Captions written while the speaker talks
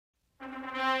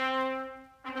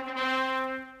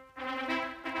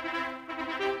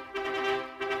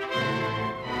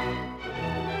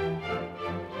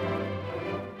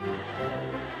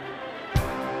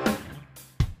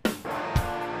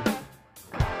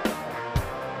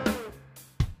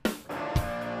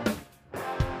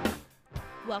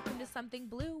Welcome to Something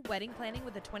Blue, wedding planning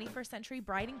with a 21st century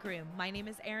bride and groom. My name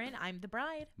is Erin. I'm the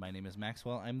bride. My name is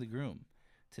Maxwell. I'm the groom.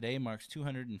 Today marks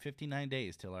 259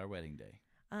 days till our wedding day.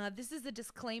 This is a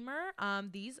disclaimer.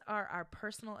 These are our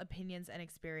personal opinions and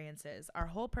experiences. Our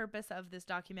whole purpose of this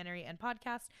documentary and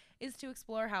podcast is to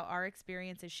explore how our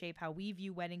experiences shape how we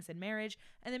view weddings and marriage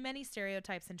and the many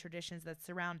stereotypes and traditions that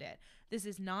surround it. This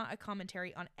is not a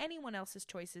commentary on anyone else's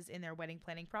choices in their wedding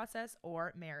planning process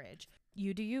or marriage.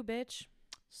 You do you, bitch.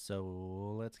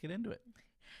 So let's get into it.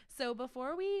 So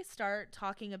before we start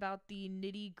talking about the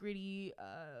nitty-gritty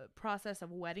process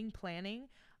of wedding planning,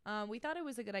 we thought it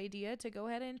was a good idea to go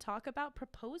ahead and talk about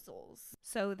proposals.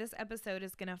 So this episode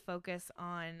is going to focus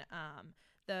on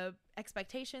the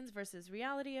expectations versus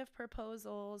reality of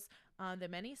proposals, the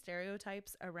many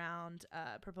stereotypes around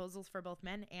proposals for both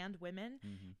men and women,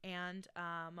 and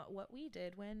what we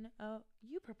did when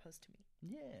you proposed to me.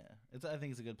 Yeah. I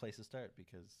think it's a good place to start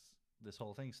because this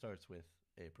whole thing starts with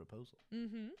a proposal.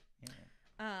 Mm-hmm.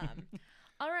 Yeah.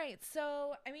 All right.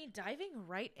 So, I mean, diving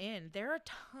right in, there are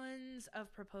tons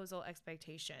of proposal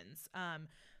expectations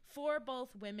for both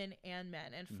women and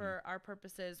men. And for our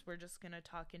purposes, we're just going to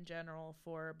talk in general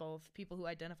for both people who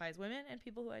identify as women and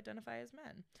people who identify as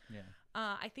men. Yeah.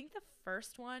 I think the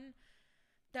first one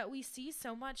that we see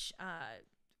so much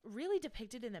really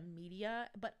depicted in the media,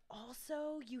 but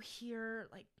also you hear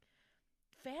like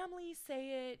families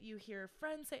say it, you hear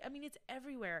friends say, I mean, it's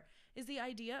everywhere, is the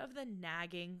idea of the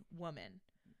nagging woman.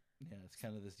 Yeah, it's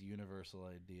kind of this universal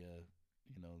idea,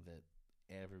 that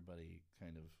everybody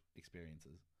kind of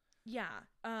experiences. Yeah.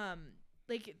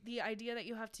 Like the idea that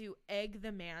you have to egg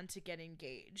the man to get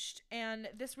engaged. And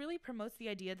this really promotes the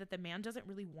idea that the man doesn't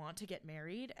really want to get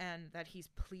married and that he's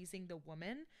pleasing the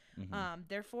woman.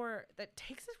 Therefore, that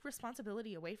takes his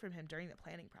responsibility away from him during the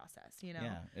planning process,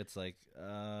 Yeah, it's like,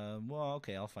 well,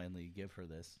 okay, I'll finally give her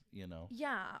this,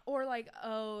 Yeah, or like,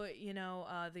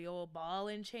 the old ball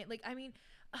and chain. Like, I mean,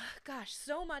 gosh,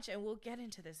 so much, and we'll get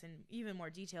into this in even more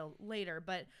detail later,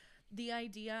 but the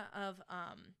idea of,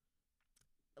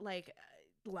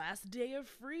 last day of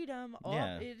freedom,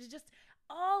 it's just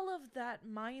all of that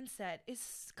mindset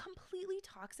is completely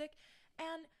toxic.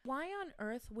 And why on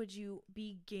earth would you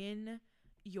begin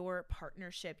your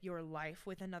partnership, your life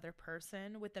with another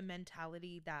person with the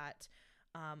mentality that,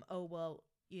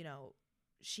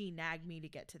 she nagged me to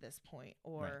get to this point,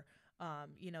 or,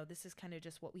 right. This is kind of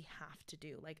just what we have to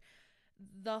do. Like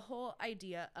the whole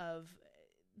idea of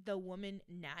the woman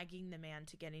nagging the man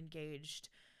to get engaged,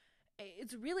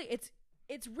 it's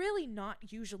really not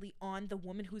usually on the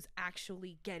woman who's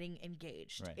actually getting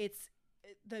engaged. Right. It's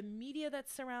the media that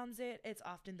surrounds it. It's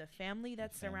often the family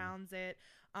that surrounds it,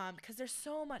 because there's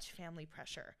so much family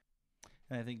pressure.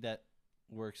 And I think that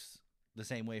works the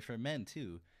same way for men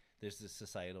too. There's this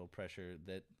societal pressure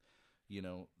that,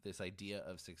 this idea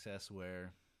of success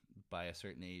where by a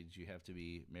certain age you have to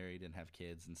be married and have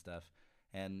kids and stuff.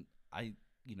 And I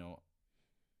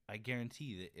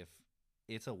guarantee that if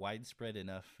it's a widespread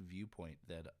enough viewpoint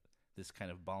that this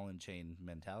kind of ball and chain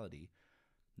mentality,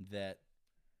 that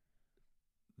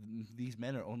these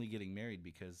men are only getting married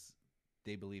because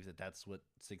they believe that that's what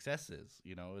success is.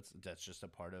 That's just a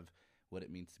part of what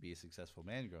it means to be a successful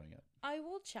man growing up. I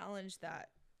will challenge that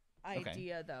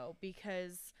idea though,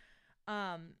 because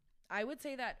I would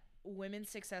say that women's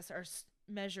success are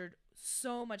measured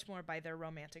so much more by their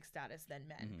romantic status than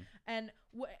men. And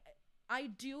I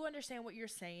do understand what you're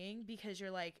saying, because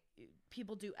you're like,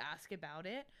 people do ask about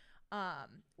it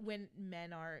when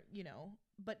men are,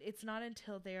 but it's not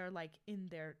until they're like in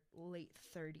their late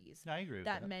 30s I agree with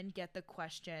that men get the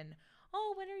question,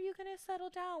 oh, when are you going to settle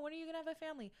down? When are you going to have a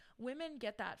family? Women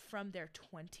get that from their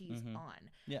 20s on.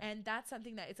 Yeah. And that's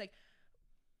something that it's like,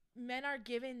 men are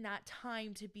given that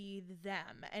time to be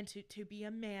them and to be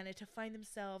a man and to find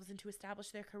themselves and to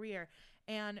establish their career.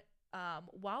 And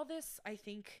while I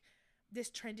think this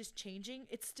trend is changing,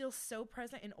 it's still so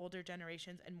present in older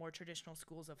generations and more traditional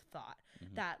schools of thought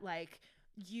that like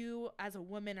you as a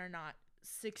woman are not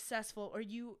successful, or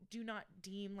you do not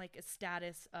deem like a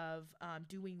status of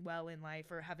doing well in life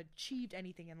or have achieved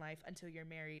anything in life until you're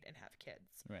married and have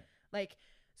kids. Right. Like,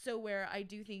 so where I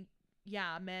do think,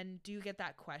 yeah, men do get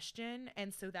that question,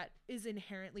 and so that is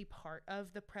inherently part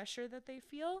of the pressure that they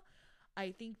feel.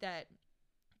 I think that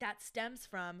stems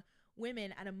from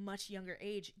women at a much younger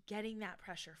age getting that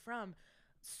pressure from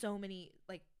so many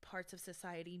like parts of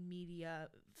society, media,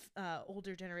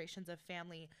 older generations of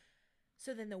family.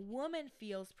 So then the woman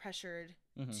feels pressured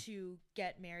to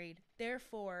get married.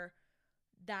 Therefore,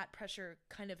 that pressure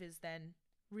kind of is then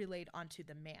relayed onto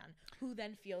the man, who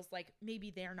then feels like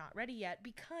maybe they're not ready yet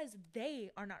because they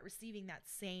are not receiving that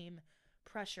same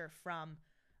pressure from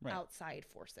Right. outside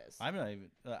forces. I'm not even.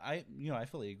 I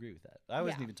fully agree with that. I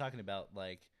wasn't Yeah. even talking about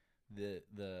like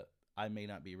the I may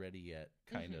not be ready yet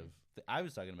kind Mhm. of. I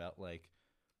was talking about like,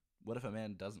 what if a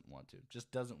man doesn't want to,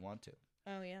 just doesn't want to,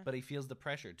 Oh yeah. but he feels the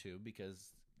pressure to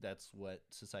because that's what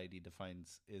society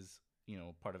defines is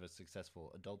part of a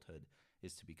successful adulthood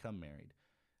is to become married.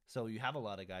 So you have a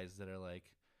lot of guys that are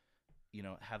like,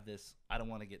 have this I don't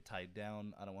want to get tied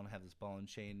down, I don't want to have this ball and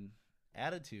chain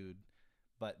attitude,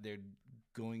 but they're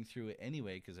going through it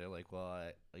anyway because they're like, well,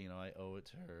 I owe it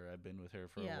to her. I've been with her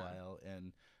for Yeah. a while,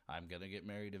 and I'm gonna get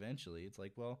married eventually. It's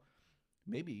like, well,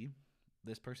 maybe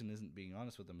this person isn't being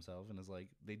honest with themselves and is like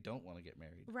they don't want to get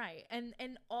married. Right.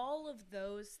 And all of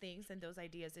those things and those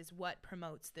ideas is what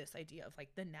promotes this idea of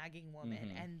like the nagging woman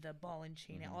Mhm. and the ball and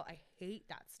chain. Mhm. All I hate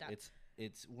that stuff.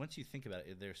 It's once you think about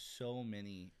it, there's so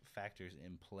many factors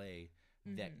in play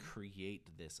that Mhm.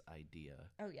 create this idea.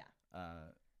 Oh yeah.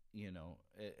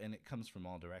 And it comes from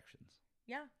all directions.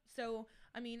 Yeah. So,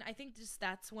 I mean, I think just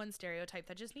that's one stereotype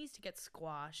that just needs to get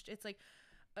squashed. It's like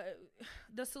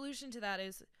the solution to that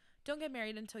is don't get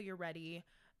married until you're ready.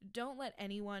 Don't let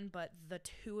anyone but the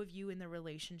two of you in the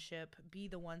relationship be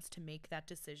the ones to make that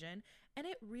decision. And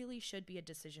it really should be a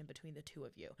decision between the two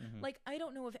of you. Mhm. Like, I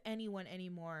don't know of anyone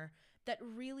anymore that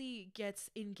really gets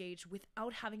engaged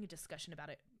without having a discussion about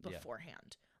it Yeah.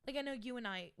 beforehand. Like, I know you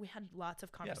and we had lots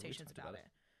of conversations talked about about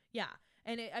it. Yeah.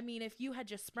 And I mean, if you had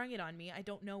just sprung it on me, I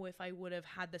don't know if I would have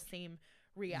had the same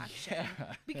reaction.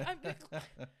 Yeah.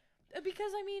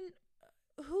 Because I mean,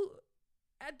 who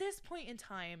at this point in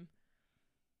time,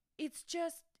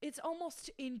 it's almost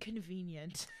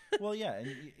inconvenient. Well, yeah,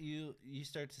 and you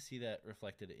start to see that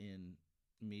reflected in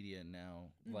media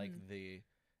now, like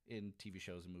in TV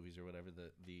shows and movies or whatever.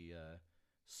 The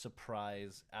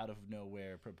surprise out of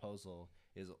nowhere proposal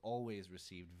is always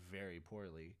received very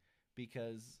poorly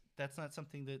because that's not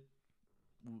something that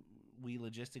we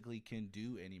logistically can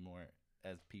do anymore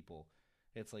as people.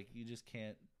 It's like you just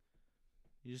can't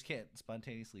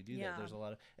spontaneously do Yeah. that. There's a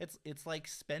lot of it's like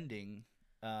spending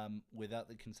without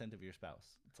the consent of your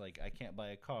spouse. It's like I can't buy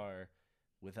a car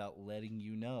without letting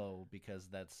you know because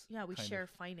that's Yeah, we kind share of-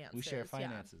 finances. we share yeah.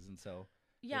 finances, and so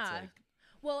Yeah. it's like,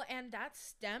 Well, and that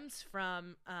stems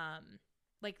from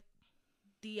like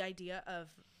the idea of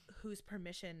whose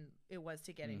permission it was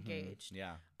to get mhm, engaged.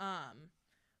 Yeah,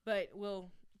 But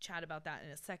we'll chat about that in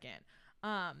a second.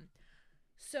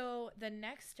 So the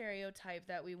next stereotype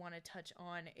that we want to touch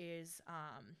on is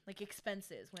like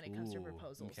expenses when it comes to Ooh,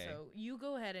 proposals. okay. So you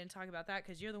go ahead and talk about that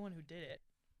because you're the one who did it.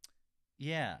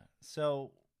 yeah.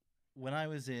 So when I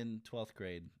was in 12th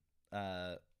grade,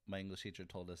 my English teacher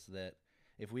told us that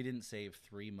if we didn't save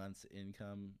 3 months'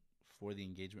 income for the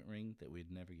engagement ring, that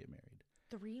we'd never get married.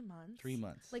 3 months? 3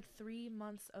 months. Like 3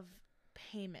 months of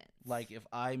payments. Like if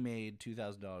I made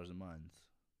 $2,000 a month,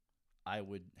 I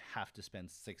would have to spend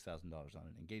 $6,000 on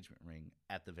an engagement ring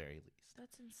at the very least.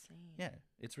 That's insane. Yeah,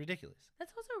 it's ridiculous.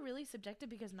 That's also really subjective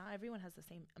because not everyone has the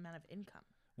same amount of income.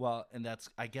 Well, and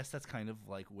I guess that's kind of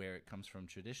like where it comes from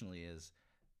traditionally is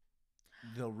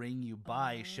the ring you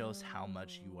buy shows how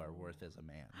much you are worth as a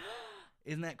man.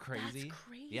 Isn't that crazy? That's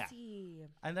crazy. Yeah.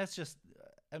 And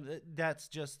that's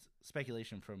just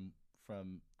speculation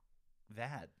from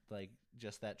that, like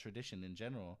just that tradition in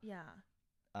general. Yeah.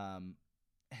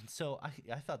 And so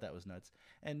I thought that was nuts.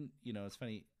 And it's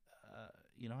funny,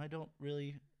 I don't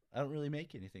really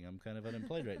make anything. I'm kind of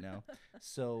unemployed right now.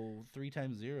 So 3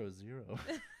 times 0 is 0.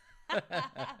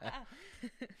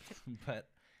 But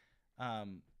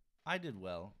I did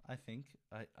well, I think.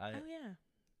 Oh yeah.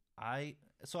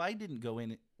 I didn't go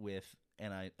in with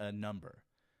a number.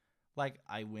 Like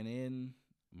I went in,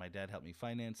 my dad helped me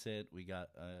finance it. We got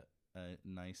a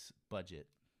nice budget,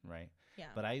 right? Yeah.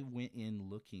 But I went in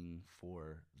looking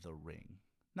for the ring,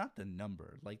 not the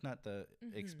number, like not the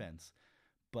expense,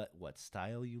 but what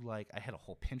style you like. I had a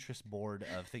whole Pinterest board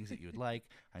of things that you would like.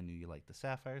 I knew you liked the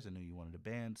sapphires. I knew you wanted a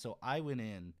band. So I went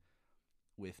in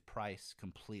with price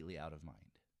completely out of mind.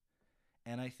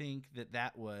 And I think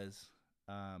that was,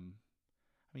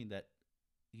 that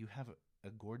you have a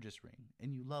gorgeous ring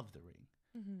and you love the ring.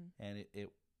 Mm-hmm. And it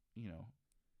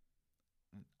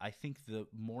I think the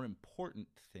more important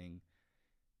thing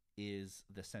is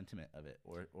the sentiment of it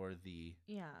or the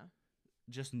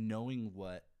just knowing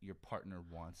what your partner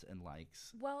wants and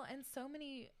likes. Well, and so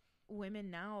many women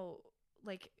now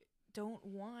like don't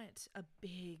want a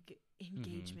big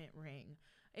engagement ring.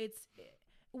 It's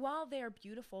while they're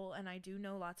beautiful, and I do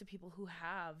know lots of people who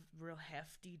have real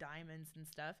hefty diamonds and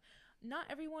stuff, not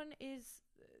everyone is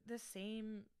the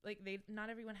same. Like not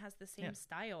everyone has the same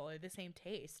style or the same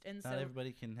taste, and not so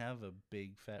everybody can have a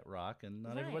big fat rock, and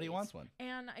not everybody wants one.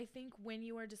 And I think when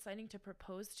you are deciding to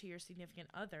propose to your significant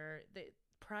other, the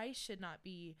price should not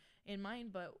be in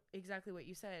mind, but exactly what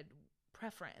you said,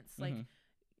 preference, like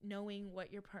knowing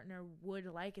what your partner would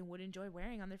like and would enjoy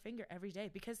wearing on their finger every day,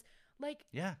 because like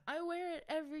I wear it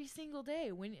every single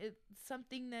day when it's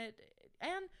something that,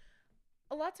 and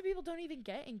lots of people don't even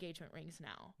get engagement rings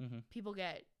now. People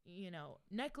get,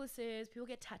 necklaces, people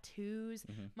get tattoos.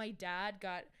 My dad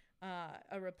got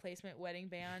a replacement wedding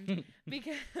band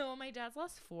because my dad's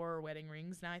lost 4 wedding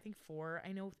rings now. I think 4.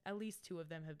 I know at least 2 of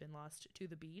them have been lost to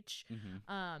the beach.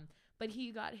 But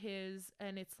he got his,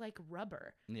 and it's like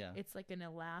rubber. Yeah. It's like an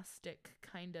elastic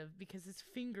kind of, because his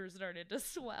fingers started to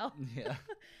swell. Yeah.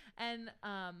 And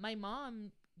my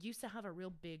mom used to have a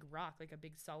real big rock, like a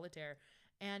big solitaire.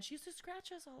 And she used to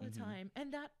scratch us all the time.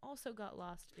 And that also got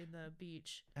lost in the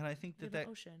beach. And I think the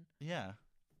ocean. Yeah.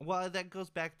 Well, that goes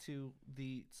back to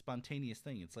the spontaneous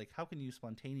thing. It's like, how can you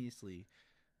spontaneously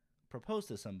propose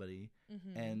to somebody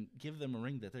and give them a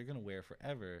ring that they're going to wear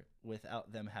forever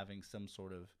without them having some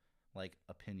sort of like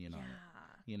opinion on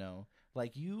it?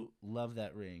 Like, you love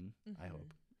that ring, I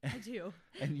hope. I do.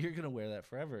 And you're going to wear that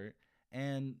forever.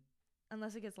 And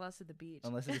unless it gets lost at the beach.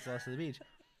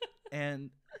 And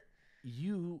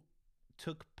you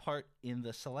took part in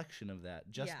the selection of that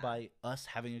just by us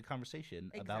having a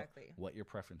conversation about what your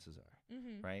preferences are,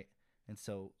 right? And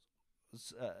so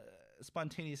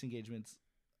spontaneous engagements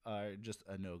are just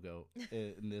a no-go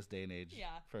in this day and age.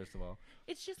 First of all,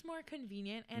 it's just more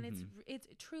convenient, and it's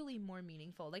truly more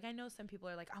meaningful. Like, I know some people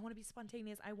are like, I want to be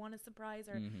spontaneous, I want a surprise,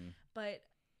 or but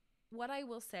what I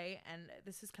will say, and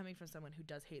this is coming from someone who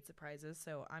does hate surprises,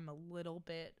 so I'm a little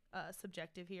bit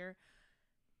subjective here.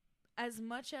 As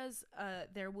much as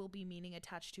there will be meaning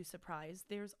attached to surprise,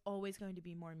 there's always going to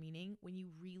be more meaning when you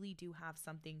really do have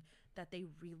something that they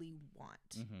really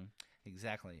want.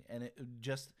 Exactly. And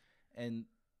and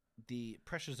the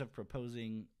pressures of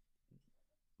proposing,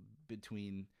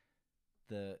 between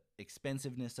the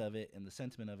expensiveness of it and the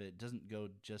sentiment of it, doesn't go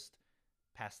just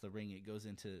past the ring. It goes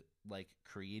into like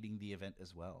creating the event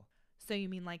as well. So you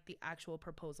mean like the actual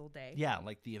proposal day? Yeah,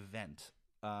 like the event.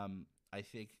 I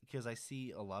think because I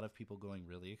see a lot of people going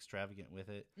really extravagant with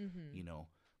it,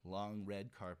 long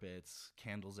red carpets,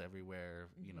 candles everywhere,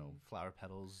 flower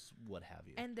petals, what have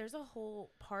you. And there's a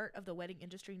whole part of the wedding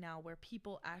industry now where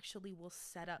people actually will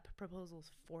set up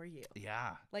proposals for you.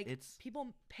 Yeah. Like,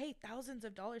 people pay thousands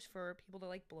of dollars for people to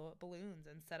like blow up balloons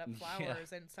and set up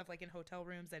flowers and stuff, like in hotel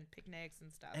rooms and picnics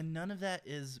and stuff. And none of that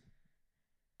is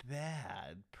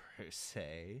bad per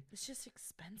se. It's just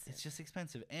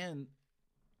expensive. And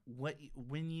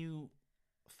when you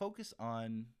focus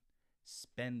on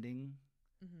spending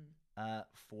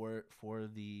for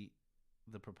the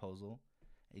proposal,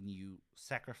 and you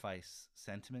sacrifice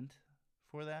sentiment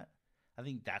for that, I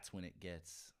think that's when it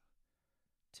gets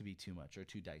to be too much or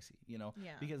too dicey,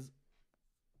 because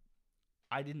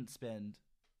I didn't spend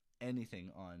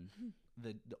anything on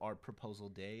our proposal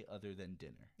day other than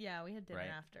dinner. Yeah, we had dinner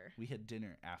after. We had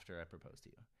dinner after I proposed to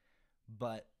you.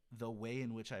 But the way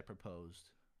in which I proposed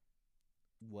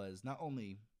was not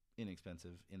only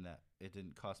inexpensive in that it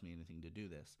didn't cost me anything to do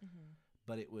this,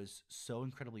 but it was so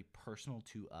incredibly personal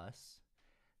to us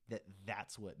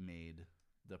that's what made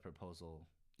the proposal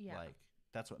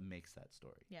that's what makes that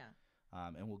story.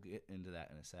 And we'll get into that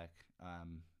in a sec,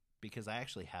 because I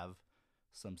actually have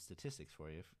some statistics for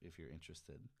you if you're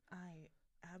interested. I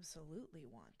absolutely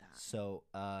want that. So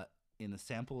in a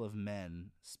sample of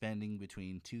men spending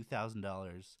between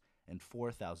 $2,000 and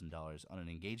 $4,000 on an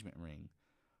engagement ring,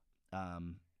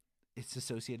 it's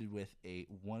associated with a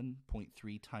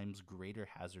 1.3 times greater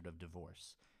hazard of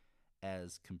divorce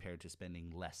as compared to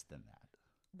spending less than that.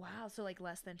 Wow, so like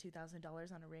less than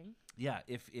 $2,000 on a ring? Yeah,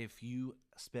 if you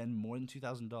spend more than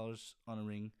 $2,000 on a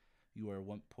ring, you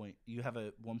have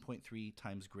a 1.3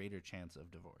 times greater chance of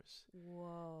divorce.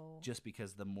 Whoa. Just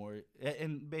because the more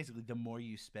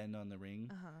you spend on the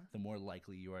ring, the more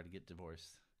likely you are to get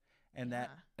divorced. And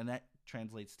that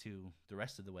translates to the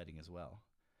rest of the wedding as well.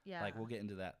 Yeah. Like, we'll get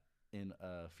into that in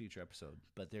a future episode,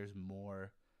 but there's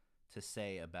more to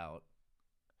say about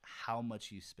how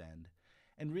much you spend.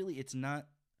 And really, it's not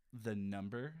the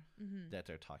number that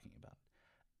they're talking about.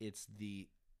 It's the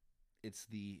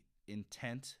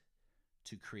intent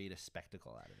to create a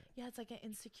spectacle out of it. Yeah, it's like an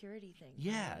insecurity thing.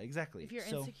 Yeah, exactly. If you're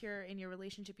insecure in your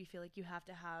relationship, you feel like you have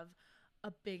to have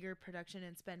a bigger production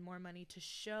and spend more money to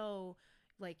show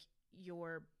like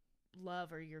your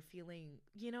love or your feeling,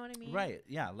 you know what I mean? Right.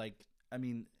 Yeah, like, I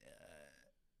mean,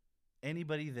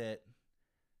 anybody that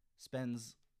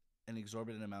spends an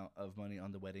exorbitant amount of money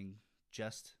on the wedding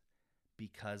just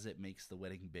because it makes the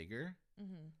wedding bigger,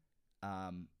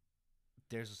 um,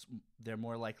 they're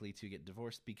more likely to get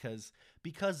divorced because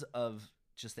of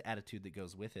just the attitude that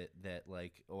goes with it. That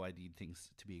like, oh, I need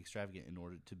things to be extravagant in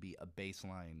order to be a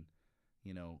baseline,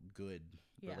 good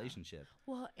relationship.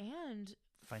 Well, and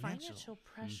financial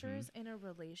pressures Mm-hmm. in a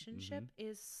relationship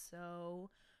is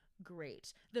so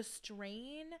great. The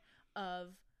strain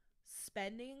of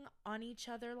spending on each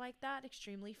other like that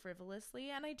extremely frivolously,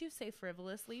 and I do say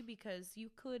frivolously because you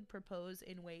could propose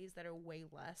in ways that are way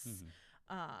less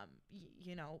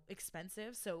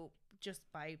expensive. So just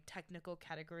by technical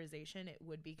categorization, it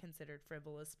would be considered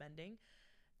frivolous spending.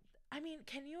 I mean,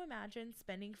 can you imagine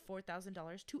spending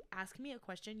 $4,000 to ask me a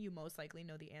question you most likely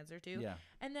know the answer to? Yeah.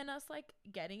 And then us like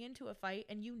getting into a fight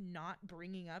and you not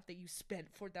bringing up that you spent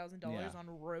 $4,000 Yeah. on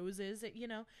roses,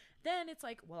 then it's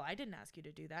like, well, I didn't ask you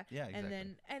to do that. Yeah,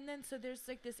 exactly. And then so there's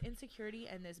like this insecurity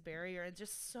and this barrier and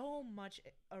just so much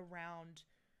around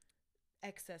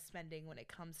excess spending when it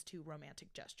comes to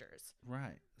romantic gestures.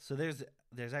 Right. So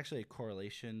there's actually a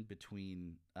correlation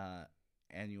between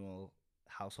annual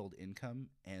household income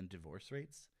and divorce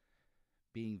rates,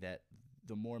 being that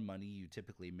the more money you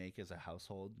typically make as a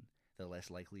household, the less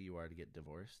likely you are to get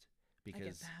divorced,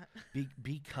 because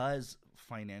because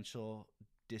financial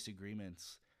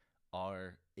disagreements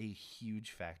are a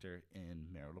huge factor in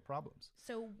marital problems.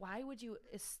 So why would you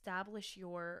establish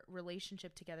your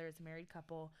relationship together as a married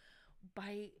couple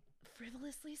by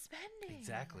frivolously spending?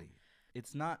 Exactly.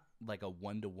 It's not like a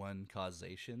one-to-one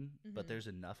causation, but there's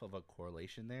enough of a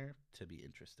correlation there to be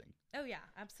interesting. Oh yeah,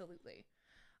 absolutely.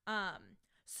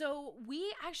 So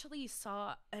we actually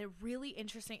saw a really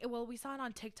interesting, well, we saw it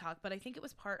on TikTok, but I think it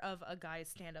was part of a guy's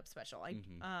stand-up special.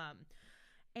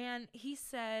 And he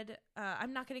said,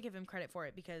 I'm not going to give him credit for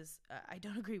it because I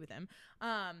don't agree with him.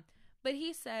 But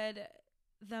he said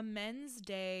the men's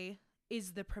day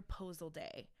is the proposal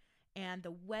day and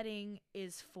the wedding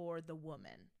is for the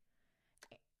woman.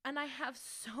 And I have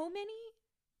so many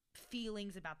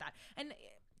feelings about that. And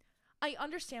I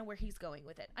understand where he's going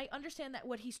with it. I understand that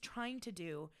what he's trying to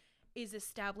do is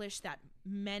establish that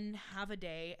men have a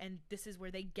day and this is where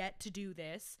they get to do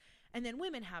this, and then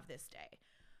women have this day.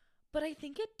 But I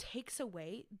think it takes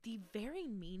away the very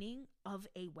meaning of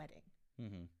a wedding.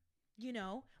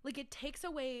 Like it takes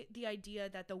away the idea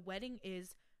that the wedding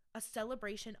is a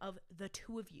celebration of the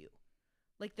two of you.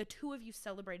 Like the two of you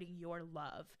celebrating your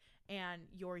love and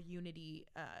your unity,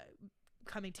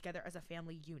 coming together as a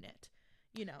family unit,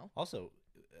 Also,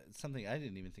 something I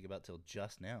didn't even think about till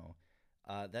just now,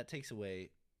 that takes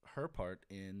away her part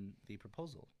in the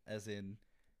proposal. As in,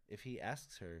 if he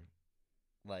asks her,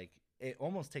 like, it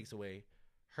almost takes away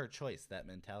her choice, that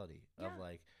mentality of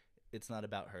like, it's not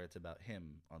about her, it's about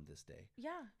him on this day.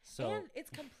 Yeah. So, and it's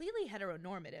completely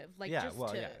heteronormative. Like, yeah, just well,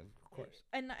 to, yeah, of course.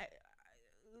 And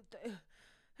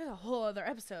there's a whole other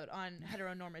episode on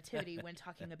heteronormativity when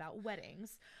talking about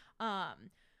weddings.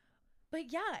 But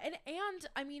yeah, and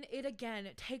I mean,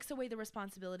 it takes away the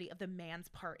responsibility of the man's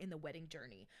part in the wedding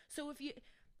journey. So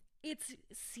it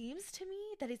seems to me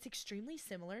that it's extremely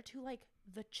similar to like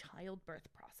the childbirth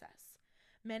process.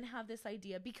 Men have this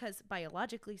idea because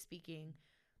biologically speaking,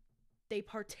 they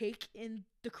partake in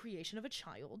the creation of a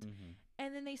child,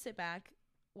 and then they sit back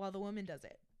while the woman does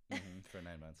it. For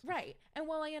 9 months. Right. And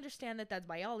while I understand that that's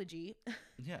biology,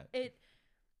 yeah, it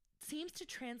seems to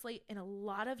translate in a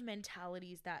lot of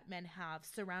mentalities that men have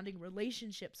surrounding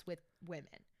relationships with women.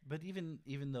 But even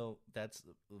though that's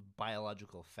a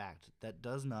biological fact, that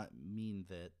does not mean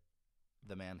that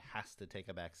the man has to take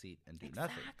a back seat and do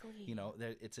nothing.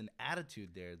 It's an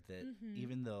attitude there that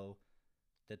even though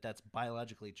that's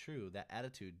biologically true, that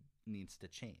attitude needs to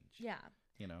change. Yeah.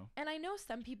 And I know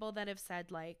some people that have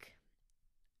said like,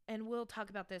 and we'll talk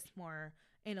about this more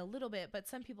in a little bit, but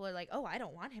some people are like, oh, I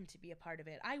don't want him to be a part of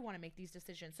it. I want to make these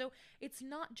decisions. So it's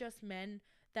not just men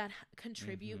that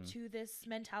contribute to this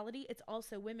mentality. It's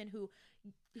also women who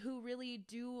really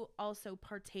do also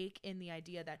partake in the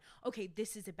idea that, okay,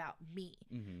 this is about me.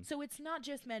 So it's not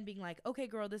just men being like, okay,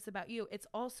 girl, this is about you. It's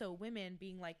also women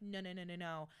being like,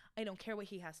 no. I don't care what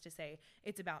he has to say.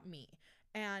 It's about me.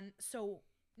 And so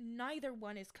neither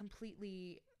one is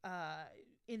completely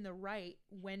in the right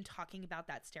when talking about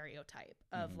that stereotype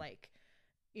of like,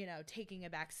 taking a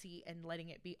back seat and letting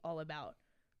it be all about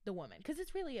the woman, because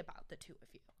it's really about the two of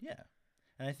you. Yeah.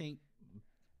 And I think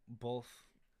both,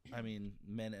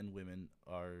 men and women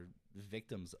are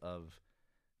victims of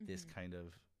this kind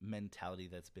of mentality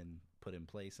that's been put in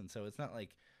place. And so it's not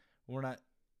like we're not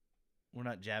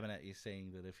jabbing at you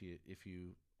saying that if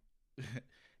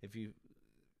you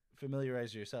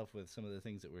familiarize yourself with some of the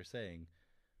things that we're saying,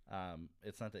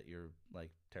 it's not that you're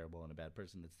like terrible and a bad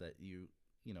person. It's that you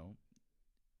know,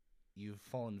 you've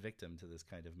fallen victim to this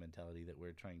kind of mentality that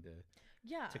we're trying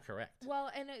to correct.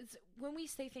 Well, and it's when we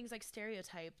say things like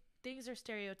stereotype, things are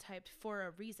stereotyped for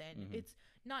a reason. Mm-hmm. It's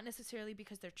not necessarily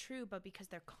because they're true, but because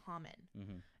they're common.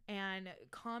 Mm-hmm. And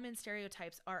common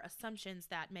stereotypes are assumptions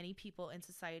that many people in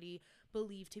society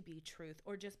believe to be truth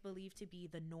or just believe to be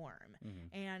the norm.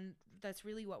 Mm-hmm. And that's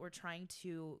really what we're trying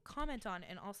to comment on,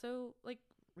 and also like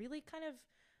really kind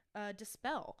of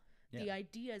dispel the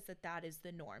ideas that that is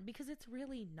the norm, because it's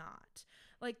really not.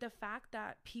 Like the fact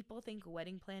that people think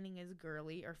wedding planning is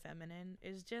girly or feminine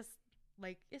is just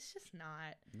like, it's just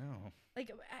not. No.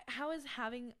 Like, how is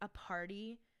having a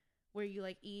party where you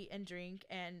like eat and drink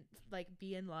and like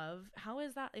be in love, how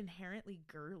is that inherently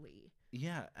girly?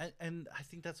 Yeah, and I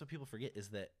think that's what people forget, is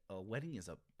that a wedding is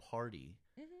a party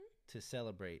to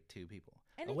celebrate two people.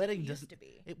 And a it wedding used doesn't to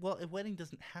be. A wedding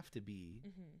doesn't have to be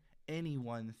any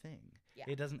one thing. Yeah.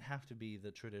 It doesn't have to be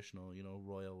the traditional,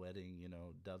 royal wedding,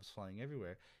 doves flying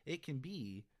everywhere. It can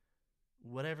be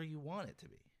whatever you want it to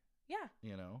be. Yeah.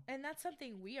 And that's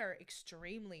something we are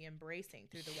extremely embracing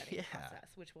through the wedding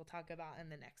process, which we'll talk about in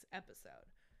the next episode.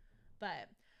 But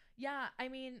yeah, I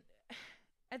mean,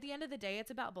 at the end of the day,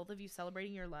 it's about both of you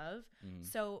celebrating your love.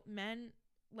 So men,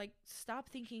 like, stop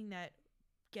thinking that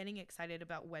getting excited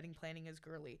about wedding planning is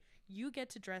girly. You get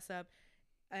to dress up,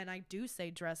 and I do say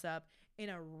dress up, in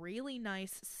a really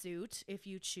nice suit if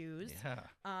you choose.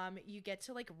 You get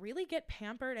to like really get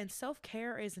pampered, and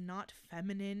self-care is not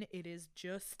feminine. It is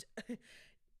just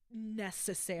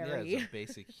necessary. Yeah, it's a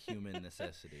basic human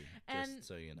necessity, just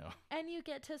so you know. And you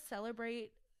get to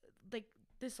celebrate like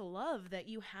this love that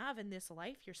you have in this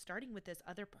life. You're starting with this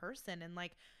other person, and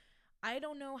like, I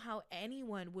don't know how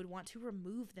anyone would want to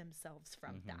remove themselves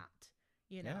from that,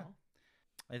 Yeah.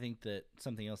 I think that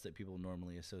something else that people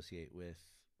normally associate with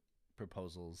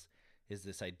proposals is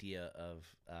this idea of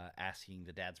asking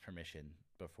the dad's permission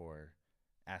before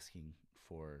asking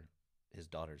for his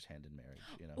daughter's hand in marriage.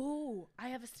 Oh, I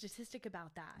have a statistic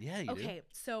about that. Yeah, you do? Okay,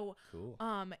 so Cool.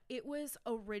 it was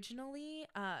originally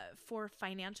for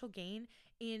financial gain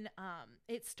in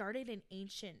it started in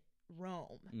ancient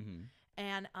Rome.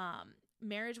 And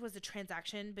marriage was a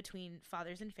transaction between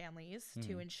fathers and families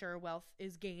to ensure wealth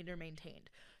is gained or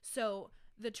maintained. So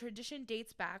the tradition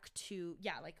dates back to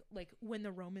like when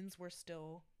the Romans were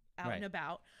still out and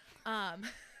about.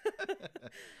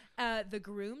 The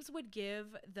grooms would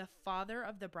give the father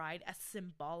of the bride a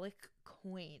symbolic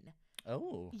coin.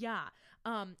 Oh. Yeah.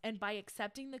 And by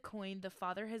accepting the coin, the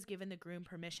father has given the groom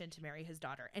permission to marry his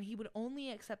daughter. And he would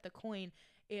only accept the coin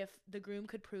if the groom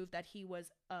could prove that he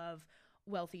was of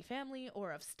wealthy family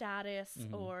or of status,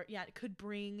 or it could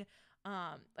bring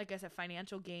like I said,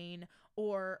 financial gain,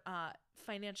 or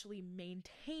financially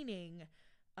maintaining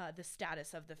the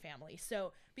status of the family.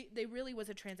 So they really was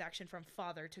a transaction from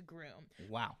father to groom.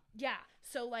 Wow. Yeah.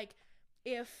 So like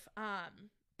if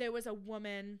there was a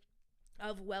woman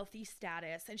of wealthy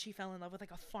status and she fell in love with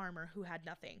like a farmer who had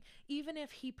nothing, even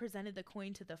if he presented the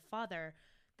coin to the father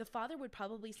would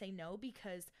probably say no,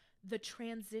 because the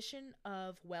transition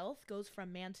of wealth goes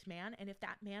from man to man, and if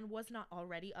that man was not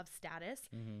already of status,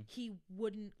 he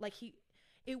wouldn't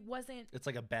it wasn't. It's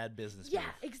like a bad business. Yeah,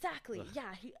 move. exactly. Ugh.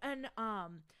 Yeah,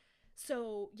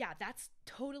 so yeah, that's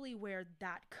totally where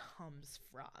that comes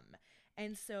from,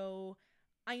 and so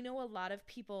I know a lot of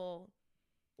people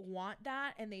want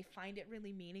that, and they find it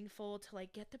really meaningful to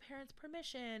like get the parents'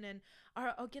 permission and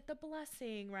or get the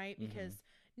blessing, right? Because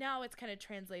now it's kind of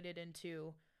translated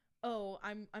into, oh,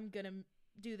 I'm gonna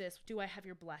do this. Do I have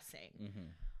your blessing?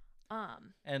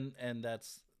 And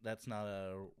that's not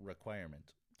a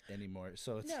requirement anymore.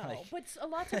 So it's but a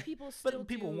lot of people still but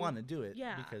people want to do it,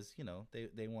 yeah, because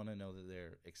they want to know that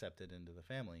they're accepted into the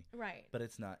family, right? But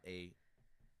it's not a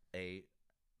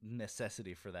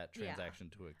necessity for that transaction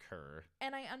to occur.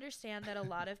 And I understand that a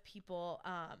lot of people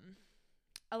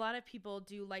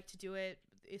do like to do it,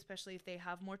 especially if they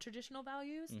have more traditional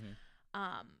values.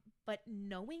 But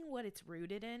knowing what it's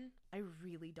rooted in, I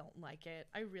really don't like it.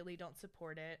 I really don't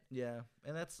support it. Yeah,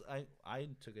 and that's I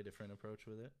took a different approach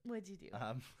with it. What'd you do?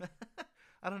 I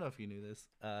don't know if you knew this,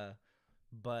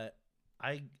 but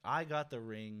I got the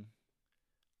ring.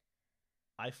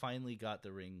 I finally got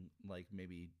the ring like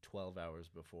maybe 12 hours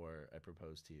before I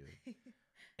proposed to you,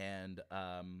 and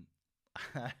I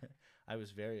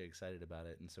was very excited about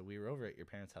it. And so we were over at your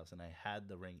parents' house, and I had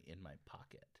the ring in my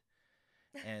pocket.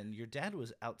 And your dad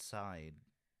was outside.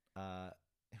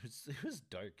 It was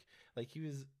dark. Like he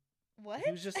was What?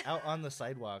 He was just out on the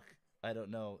sidewalk I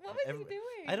don't know. What was he doing?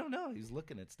 I don't know. He was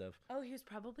looking at stuff. Oh, he was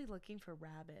probably looking for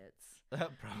rabbits.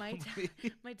 Probably.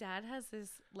 My dad has this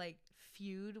like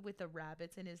feud with the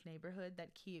rabbits in his neighborhood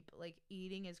that keep like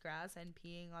eating his grass and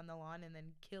peeing on the lawn and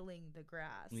then killing the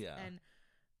grass. Yeah. And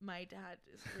my dad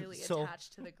is really So-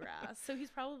 attached to the grass. So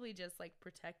he's probably just like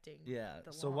protecting Yeah.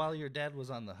 the So lawn. while your dad was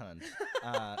on the hunt,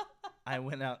 I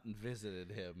went out and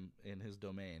visited him in his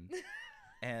domain.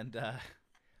 And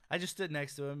I just stood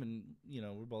next to him, and, you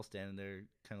know, we're both standing there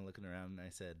kind of looking around. And I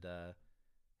said,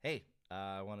 hey,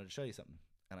 I wanted to show you something.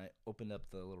 And I opened up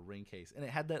the little ring case, and it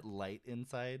had that light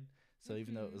inside. So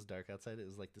even though it was dark outside, it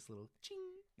was like this little ching,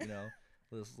 you know,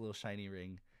 this little shiny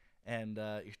ring. And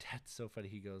your dad's so funny.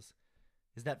 He goes,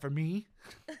 "Is that for me?"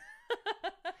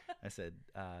 I said,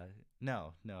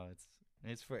 no,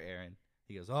 it's for Aaron.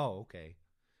 He goes, "Oh, okay."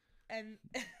 And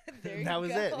there you That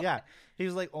was go. it. Yeah. He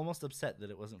was like almost upset that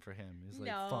it wasn't for him. He was like,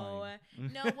 No,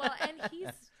 fine. no. Well, and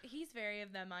he's very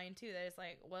of the mind too that it's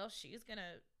like, well, she's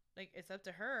gonna like it's up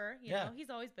to her. You Yeah. know, he's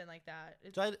always been like that.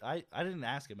 It's, So I didn't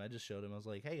ask him. I just showed him. I was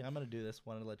like, hey, I'm going to do this.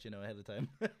 Wanted to let you know ahead of time.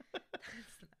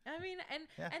 I mean,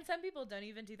 Yeah. and some people don't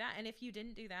even do that. And if you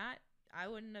didn't do that, I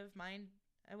wouldn't have mind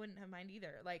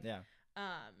either. Like, Yeah.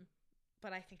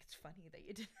 but I think it's funny that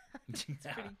you did that. It's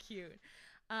Yeah. pretty cute.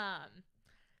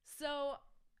 So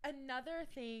another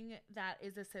thing that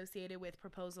is associated with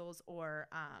proposals or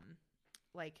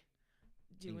like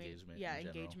doing Engagement in general.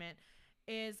 engagement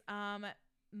is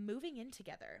moving in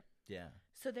together. Yeah.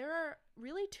 So there are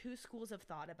really two schools of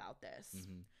thought about this.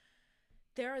 Mhm.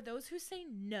 There are those who say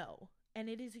no, and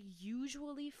it is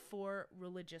usually for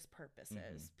religious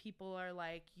purposes. People are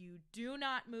like, you do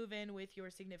not move in with your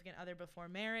significant other before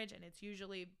marriage, and it's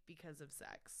usually because of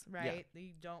sex, right?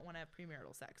 You don't want to have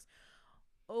premarital sex.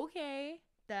 Okay,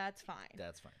 that's fine.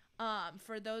 That's fine.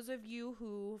 For those of you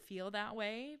who feel that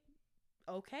way,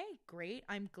 okay, great.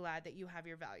 I'm glad that you have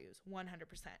your values,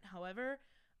 100%. However,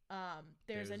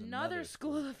 there's another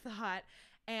school of thought,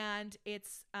 and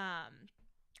it's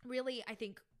really, I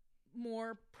think,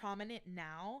 more prominent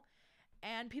now.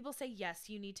 And people say, yes,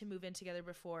 you need to move in together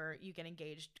before you get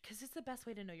engaged because it's the best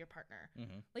way to know your partner.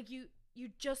 Like you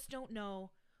just don't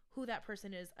know who that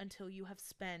person is until you have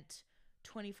spent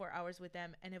 24 hours with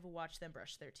them and have watched them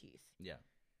brush their teeth. Yeah.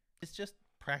 It's just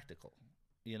practical,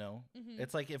 you know?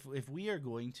 It's like if we are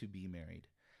going to be married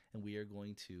and we are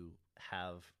going to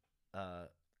have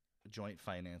joint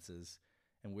finances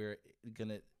and we're going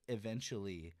to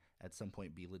eventually at some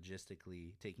point be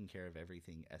logistically taking care of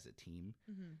everything as a team,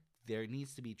 there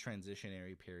needs to be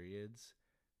transitionary periods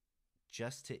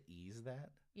just to ease that.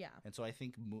 Yeah. And so I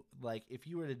think like if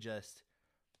you were to just,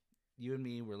 you and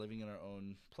me, we're living in our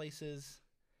own places,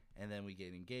 and then we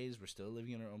get engaged, we're still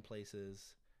living in our own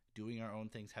places, doing our own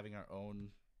things, having our own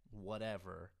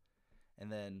whatever,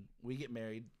 and then we get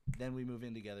married, then we move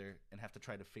in together and have to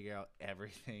try to figure out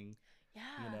everything. Yeah.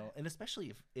 You know, and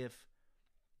especially if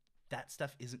that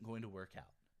stuff isn't going to work out.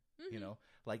 You know,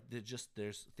 like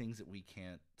there's things that we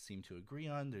can't seem to agree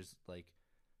on. There's like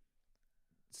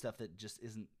stuff that just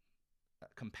isn't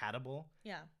compatible.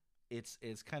 Yeah. It's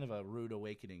kind of a rude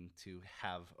awakening to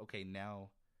have, okay, now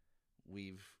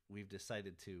we've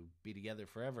decided to be together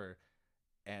forever,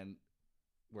 and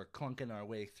we're clunking our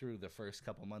way through the first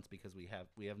couple months because we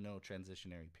have no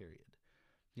transitionary period.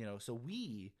 You know, so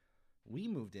we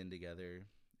moved in together,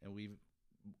 and we've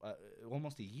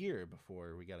almost a year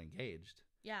before we got engaged.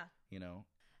 Yeah. You know.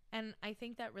 And I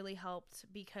think that really helped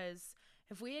because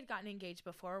if we had gotten engaged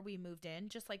before we moved in,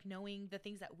 just like knowing the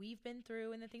things that we've been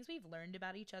through and the things we've learned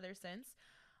about each other since,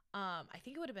 I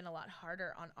think it would have been a lot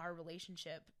harder on our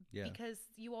relationship. Yeah. Because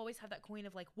you always have that coin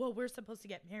of like, well, we're supposed to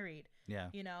get married. Yeah.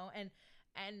 You know, and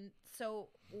so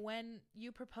when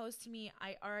you proposed to me,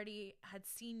 I already had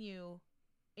seen you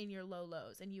in your low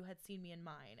lows, and you had seen me in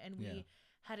mine, and we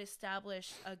had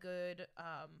established a good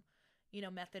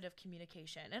method of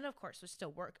communication. And of course, we're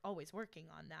still always working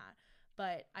on that.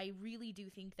 But I really do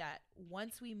think that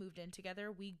once we moved in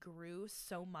together, we grew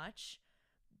so much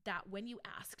that when you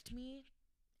asked me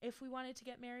if we wanted to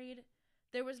get married,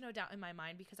 there was no doubt in my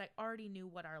mind because I already knew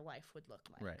what our life would look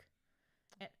like.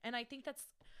 Right. And I think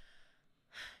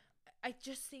I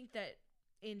just think that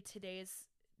in today's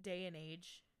day and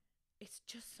age, it's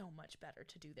just so much better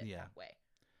to do that that way.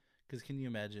 Because can you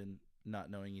imagine not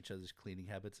knowing each other's cleaning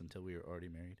habits until we were already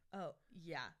married? Oh,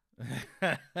 yeah.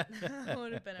 That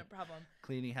would have been a problem.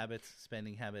 Cleaning habits,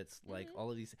 spending habits, like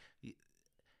all of these.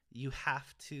 You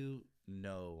have to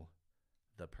know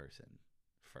the person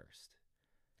first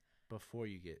before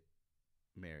you get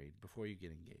married, before you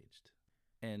get engaged.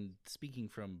 And speaking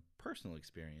from personal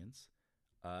experience,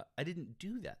 I didn't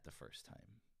do that the first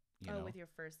time. You know? With your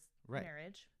first Right.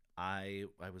 marriage? I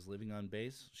was living on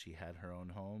base. She had her own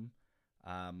home.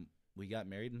 We got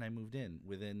married, and I moved in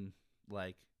within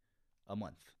like a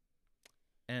month.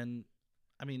 And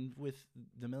I mean, with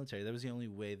the military, that was the only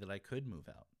way that I could move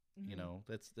out. You know,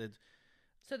 that's.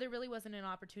 So there really wasn't an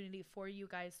opportunity for you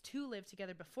guys to live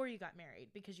together before you got married,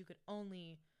 because you could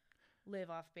only live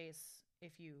off base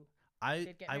if you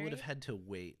did get I married? would have had to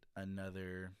wait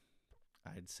another,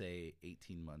 I'd say,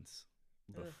 18 months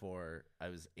before I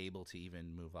was able to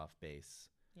even move off base.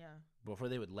 Yeah. Before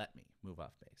they would let me move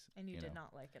off base. And you did know?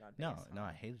 not like it on base? No,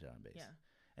 I hated it on base. Yeah.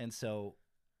 And so,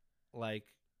 like,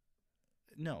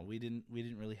 no, we didn't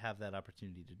really have that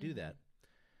opportunity to do that.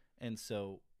 And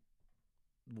so,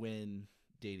 when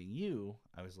dating you,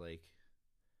 I was like,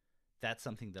 that's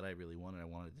something that I really wanted. I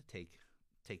wanted to take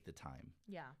the time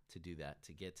to do that,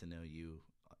 to get to know you,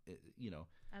 you know.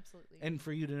 Absolutely. And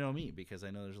for you to know me, because I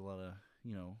know there's a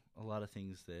lot of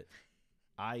things that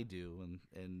I do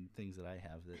and things that I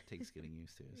have that takes getting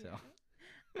used to. So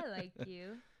I like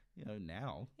you. You know,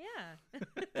 now.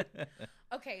 Yeah.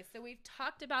 Okay, so we've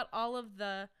talked about all of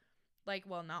the, like,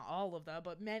 well, not all of them,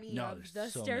 but many of the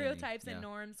so stereotypes many. and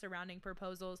norms surrounding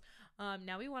proposals.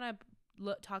 Now we want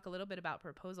to talk a little bit about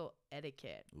proposal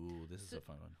etiquette. Ooh, this is a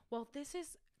fun one. Well, this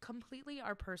is completely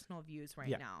our personal views right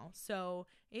Yeah. now. So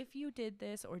if you did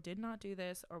this or did not do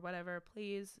this or whatever,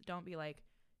 please don't be like,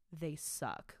 they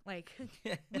suck. Like,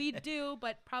 we do,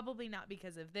 but probably not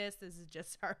because of this. This is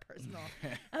just our personal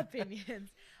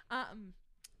opinions.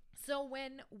 So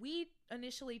when we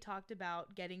initially talked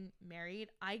about getting married,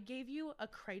 I gave you a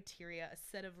criteria, a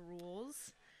set of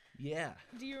rules. Yeah.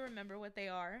 Do you remember what they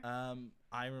are?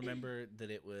 I remember that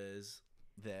it was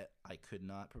that I could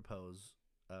not propose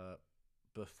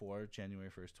before January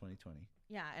 1st, 2020.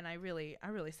 Yeah, and I really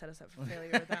set us up for failure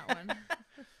with that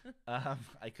one.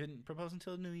 I couldn't propose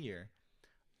until New Year.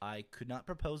 I could not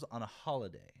propose on a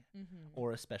holiday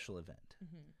or a special event.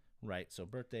 Right? So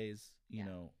birthdays, you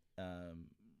know,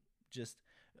 just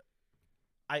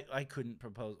I couldn't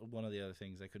propose. One of the other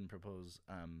things, I couldn't propose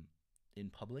in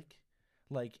public.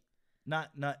 Like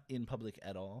not in public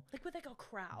at all. Like with like a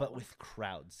crowd. But with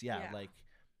crowds. Yeah. Like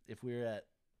if we were at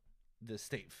the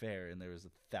state fair and there was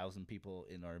 1,000 people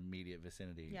in our immediate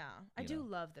vicinity. Yeah. I do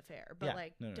love the fair, but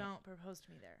don't propose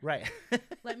to me there. Right.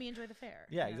 Let me enjoy the fair.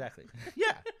 Yeah, exactly.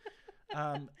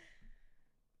 Yeah.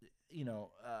 You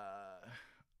know,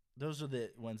 those are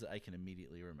the ones that I can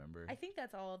immediately remember. I think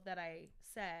that's all that I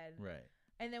said. Right.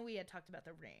 And then we had talked about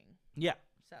the ring. Yeah.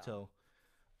 So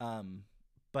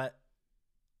but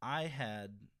I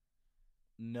had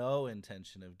no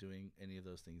intention of doing any of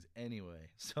those things anyway.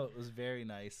 So it was very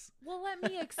nice. Well, let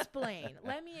me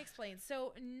explain.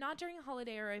 So not during a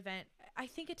holiday or event. I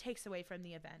think it takes away from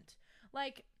the event.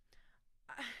 Like,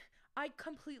 I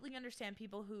completely understand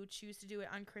people who choose to do it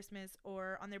on Christmas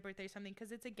or on their birthday or something,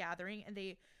 because it's a gathering and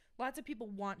lots of people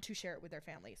want to share it with their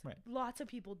families. Right. Lots of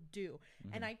people do.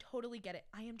 And I totally get it.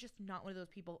 I am just not one of those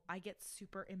people. I get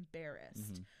super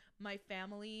embarrassed. My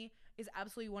family is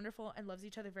absolutely wonderful and loves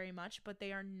each other very much, but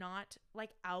they are not like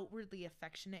outwardly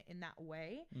affectionate in that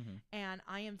way. And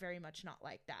I am very much not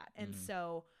like that. And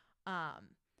so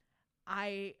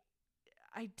I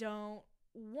don't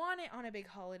want it on a big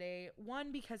holiday.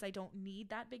 One, because I don't need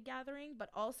that big gathering, but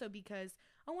also because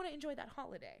I want to enjoy that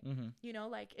holiday. You know,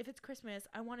 like if it's Christmas,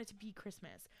 I want it to be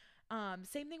Christmas.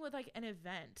 Same thing with like an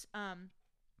event. I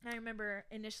remember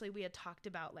initially we had talked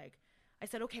about, like, I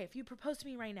said, okay, if you proposed to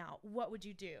me right now, what would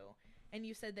you do? And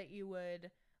you said that you would,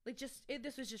 like,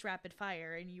 this was just rapid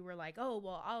fire. And you were like, oh,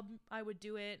 well, I would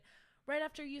do it right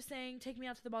after you sang Take Me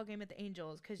Out to the Ball Game at the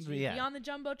Angels, because you'd be on the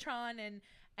Jumbotron.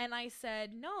 And I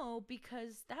said, no,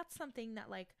 because that's something that,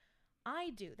 like,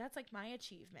 I do. That's, like, my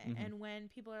achievement. And when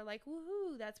people are like,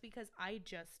 woohoo, that's because I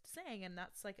just sang. And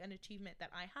that's, like, an achievement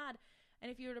that I had. And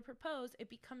if you were to propose,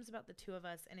 it becomes about the two of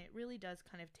us, and it really does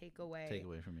kind of take away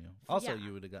from you. Also,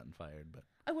 you would have gotten fired, but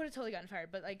I would have totally gotten fired.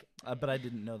 But like, but I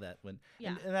didn't know that when.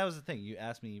 And that was the thing. You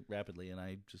asked me rapidly, and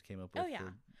I just came up with.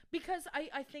 Because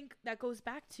I think that goes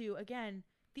back to, again,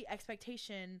 the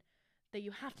expectation that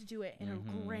you have to do it in a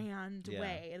grand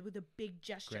way with a big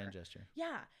gesture. Grand gesture.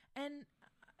 Yeah, and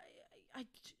I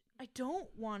don't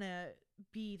want to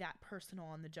be that personal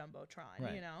on the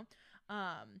Jumbotron. You know.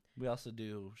 We also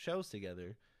do shows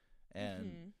together,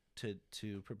 and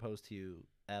to propose to you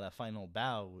at a final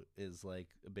bow is like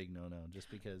a big no-no, just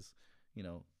because, you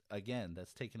know, again,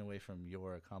 that's taken away from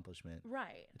your accomplishment,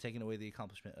 right? Taking away the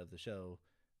accomplishment of the show.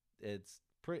 It's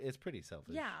pretty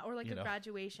selfish. Yeah, or like a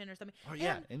graduation or something. Or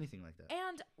anything like that.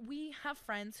 And we have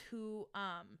friends who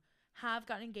have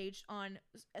gotten engaged on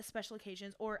special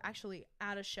occasions or actually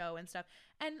at a show and stuff.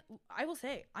 And I will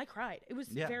say, I cried. It was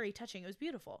very touching. It was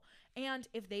beautiful. And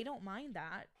if they don't mind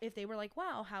that, if they were like,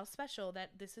 wow, how special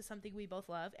that this is something we both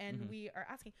love and we are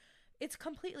asking, it's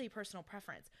completely personal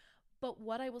preference. But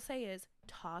what I will say is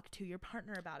talk to your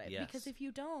partner about it. Because if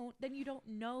you don't, then you don't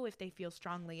know if they feel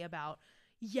strongly about,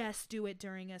 yes, do it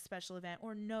during a special event,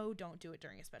 or no, don't do it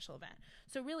during a special event.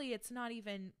 So really, it's not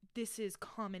even this is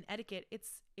common etiquette.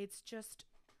 It's just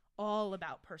all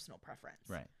about personal preference.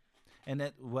 Right.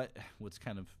 And what's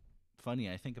kind of funny,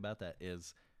 I think about that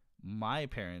is my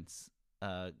parents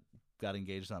got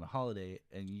engaged on a holiday,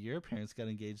 and your parents got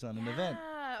engaged on an event.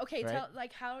 Okay,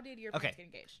 right? How did your parents get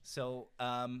engaged? So,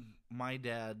 my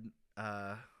dad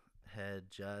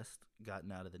had just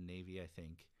gotten out of the Navy, I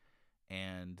think,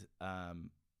 and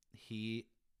he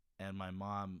and my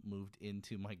mom moved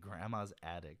into my grandma's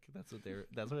attic. That's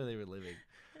where they were living.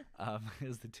 It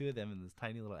was the two of them in this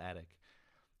tiny little attic.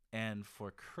 And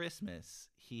for Christmas,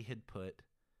 he had put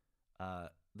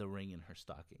the ring in her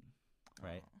stocking,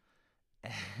 right? Aww.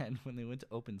 And when they went to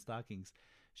open stockings,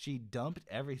 she dumped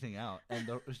everything out and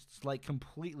like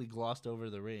completely glossed over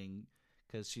the ring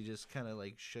because she just kind of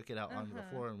like shook it out onto the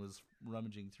floor and was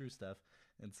rummaging through stuff.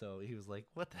 And so he was like,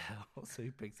 "What the hell?" So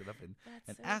he picks it up and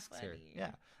so asks her.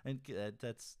 Yeah, and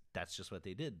that's just what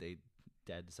they did.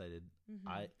 Dad decided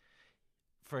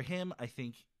for him, I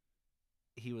think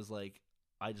he was like,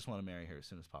 "I just want to marry her as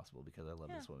soon as possible because I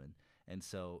love this woman." And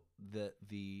so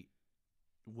the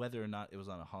whether or not it was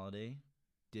on a holiday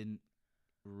didn't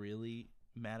really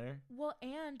matter. Well,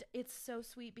 and it's so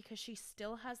sweet because she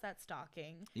still has that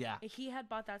stocking. Yeah. He had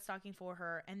bought that stocking for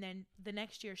her, and then the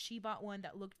next year she bought one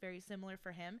that looked very similar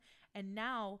for him. And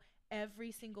now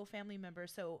every single family member,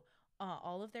 so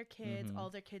all of their kids, all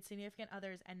of their kids' significant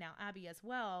others, and now Abby as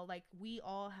well, like we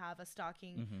all have a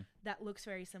stocking that looks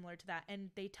very similar to that. And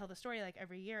they tell the story like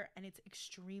every year, and it's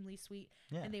extremely sweet.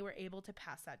 Yeah. And they were able to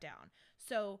pass that down.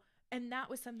 So, and that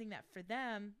was something that for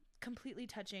them, completely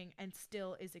touching and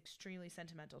still is extremely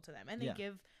sentimental to them. And they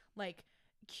give like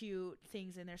cute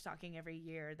things in their stocking every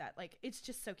year that like it's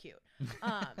just so cute.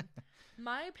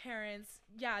 My parents,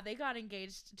 they got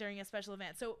engaged during a special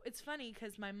event. So it's funny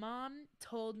because my mom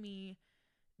told me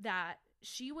that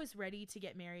she was ready to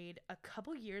get married a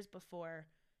couple years before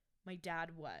my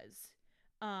dad was,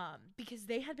 because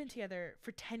they had been together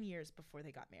for 10 years before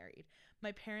they got married.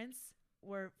 My parents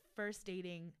were first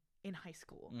dating in high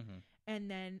school. And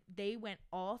then they went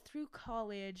all through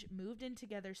college, moved in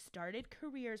together, started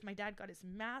careers. My dad got his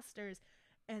master's,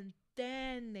 and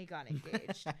then they got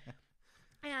engaged.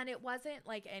 And it wasn't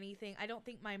like anything. I don't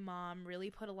think my mom really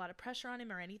put a lot of pressure on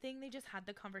him or anything. They just had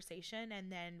the conversation.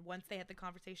 And then once they had the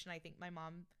conversation, I think my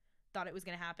mom thought it was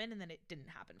going to happen, and then it didn't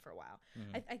happen for a while.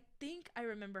 I think I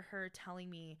remember her telling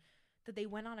me that they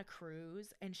went on a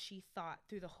cruise, and she thought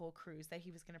through the whole cruise that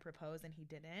he was going to propose, and he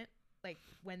didn't. Like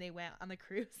when they went on the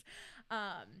cruise.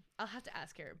 I'll have to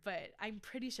ask her, but I'm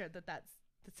pretty sure that's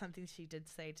something she did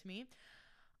say to me.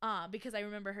 Because I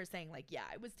remember her saying like,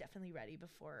 I was definitely ready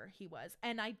before he was.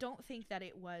 And I don't think that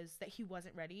it was that he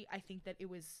wasn't ready. I think that it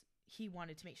was, he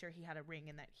wanted to make sure he had a ring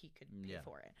and that he could pay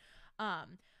for it.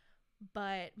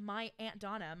 But my Aunt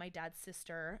Donna, my dad's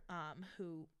sister,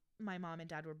 who my mom and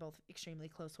dad were both extremely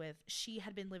close with, she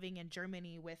had been living in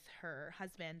Germany with her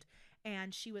husband,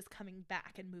 and she was coming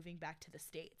back and moving back to the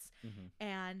States.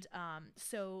 And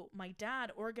so my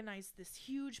dad organized this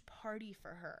huge party for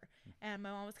her. And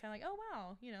my mom was kind of like, oh,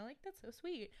 wow, like that's so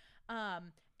sweet.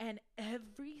 And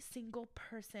every single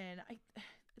person,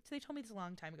 they told me this a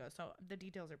long time ago, so the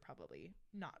details are probably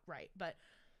not right. But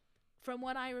from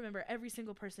what I remember, every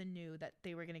single person knew that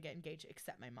they were going to get engaged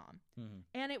except my mom.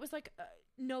 And it was like a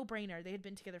no-brainer. They had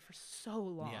been together for so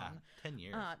long. 10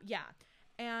 years.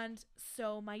 And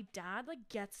so my dad like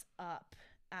gets up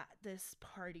at this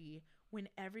party when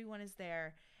everyone is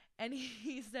there, and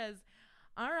he says,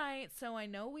 all right, so I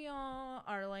know we all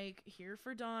are like here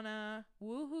for Donna.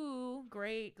 Woohoo.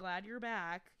 Great. Glad you're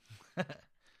back.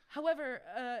 However,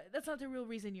 that's not the real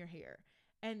reason you're here.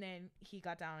 And then he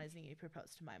got down on his knee and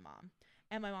proposed to my mom.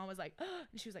 And my mom was like, oh,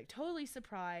 and she was like totally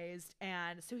surprised.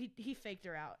 And so he faked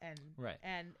her out,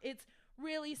 and it's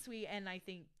really sweet. And I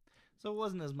think, so it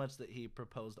wasn't as much that he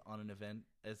proposed on an event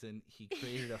as in he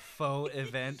created a faux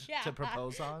event to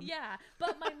propose on. Yeah,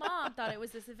 but my mom thought it was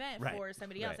this event for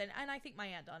somebody else, and I think my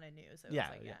Aunt Donna knew. So it was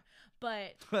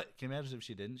like, But can you imagine if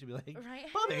she didn't? She'd be like, right?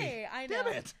 Mommy, hey, I know.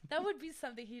 Damn it. That would be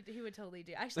something he would totally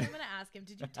do. Actually, I'm gonna ask him.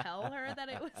 Did you tell her that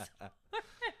it was?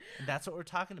 And that's what we're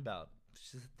talking about.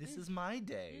 This is my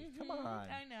day. Come on.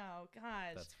 I know.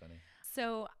 Gosh. That's funny.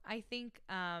 So I think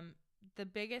the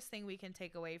biggest thing we can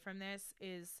take away from this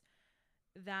is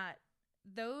that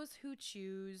those who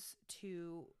choose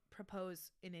to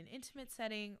propose in an intimate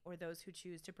setting, or those who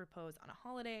choose to propose on a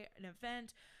holiday, an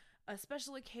event, a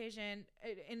special occasion,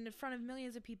 in front of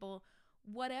millions of people,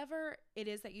 whatever it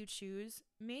is that you choose,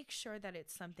 make sure that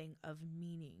it's something of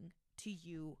meaning to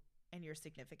you and your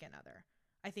significant other.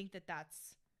 I think that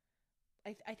that's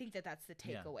I think that that's the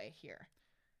takeaway here.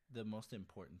 The most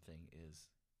important thing is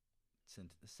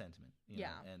sentiment,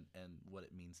 and what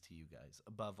it means to you guys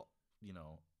above,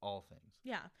 all things.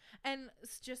 Yeah. And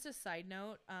just a side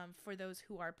note, for those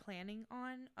who are planning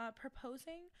on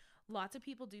proposing, lots of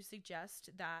people do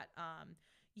suggest that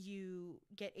you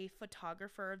get a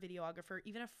photographer, videographer,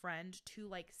 even a friend to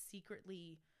like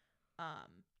secretly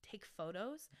take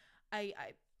photos. I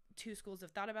two schools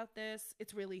have thought about this.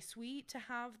 It's really sweet to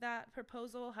have that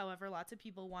proposal. However, lots of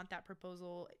people want that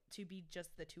proposal to be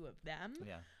just the two of them.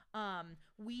 Yeah.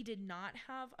 We did not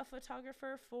have a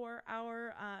photographer for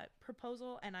our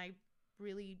proposal, and I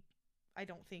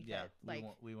don't think that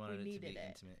we wanted it to be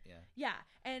intimate. Yeah.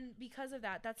 And because of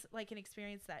that, that's like an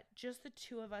experience that just the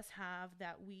two of us have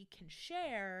that we can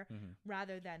share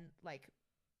rather than like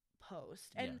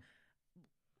post. And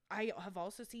I have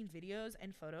also seen videos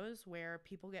and photos where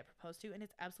people get proposed to, and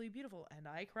it's absolutely beautiful, and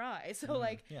I cry. So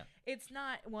it's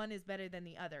not one is better than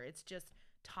the other. It's just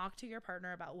talk to your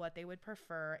partner about what they would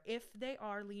prefer. If they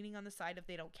are leaning on the side of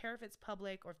they don't care if it's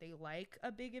public or if they like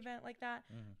a big event like that,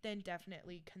 then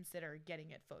definitely consider getting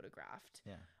it photographed.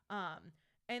 Yeah.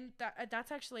 And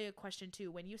that's actually a question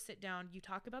too. When you sit down, you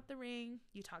talk about the ring,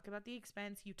 you talk about the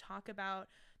expense, you talk about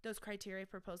those criteria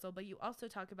proposal, but you also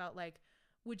talk about like,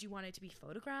 would you want it to be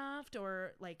photographed,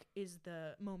 or like, is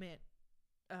the moment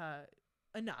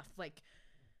enough? Like,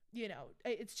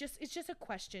 it's just a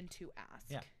question to ask.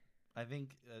 Yeah. I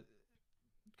think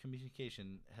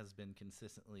communication has been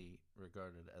consistently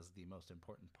regarded as the most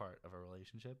important part of a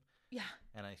relationship. Yeah.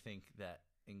 And I think that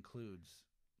includes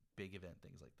big event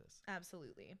things like this.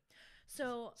 Absolutely.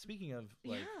 So speaking of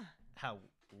how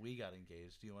we got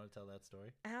engaged, do you want to tell that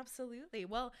story? Absolutely.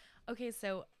 Well, okay,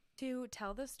 so to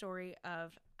tell the story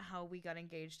of how we got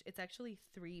engaged, it's actually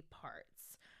 3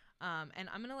 parts. And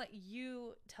I'm going to let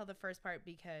you tell the first part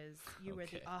because you were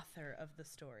the author of the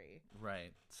story.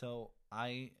 Right. So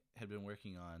I had been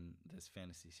working on this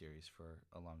fantasy series for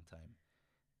a long time.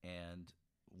 And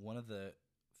one of the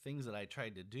things that I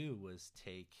tried to do was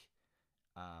take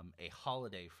a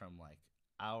holiday from like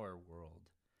our world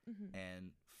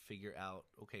and figure out,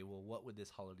 okay, well, what would this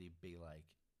holiday be like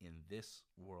in this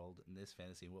world, in this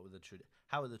fantasy? What would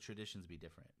how would the traditions be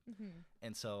different?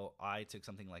 And so I took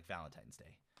something like Valentine's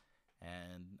Day.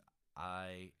 And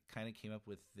I kind of came up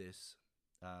with this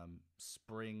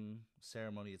spring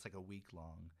ceremony. It's like a week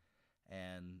long.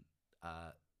 And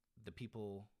the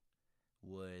people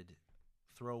would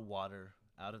throw water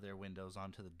out of their windows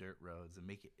onto the dirt roads and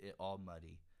make it all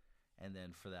muddy. And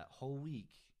then for that whole week,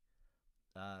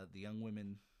 the young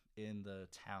women in the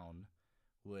town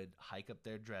would hike up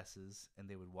their dresses and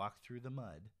they would walk through the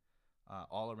mud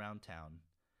all around town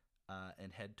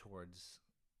and head towards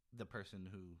the person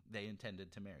who they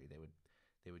intended to marry.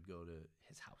 They would go to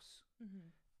his house.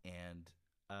 And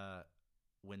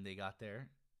when they got there,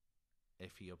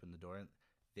 if he opened the door,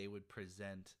 they would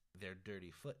present their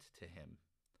dirty foot to him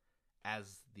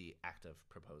as the act of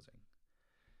proposing.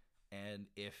 And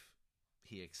if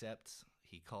he accepts,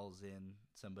 he calls in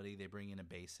somebody, they bring in a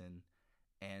basin,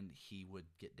 and he would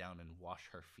get down and wash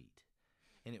her feet.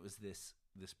 And it was this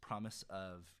promise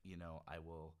of, I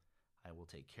will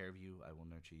take care of you. I will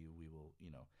nurture you. We will,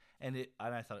 and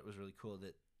I thought it was really cool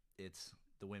that it's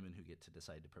the women who get to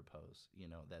decide to propose.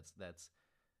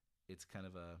 It's kind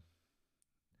of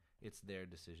it's their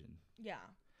decision. Yeah.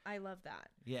 I love that.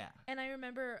 Yeah. And I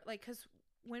remember cause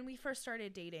when we first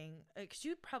started dating, cause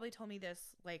you probably told me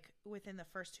this within the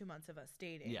first 2 months of us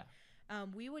dating. Yeah.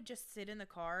 We would just sit in the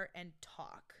car and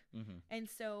talk. And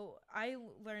so I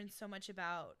learned so much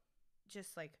about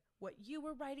just what you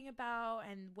were writing about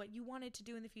and what you wanted to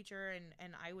do in the future.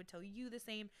 And I would tell you the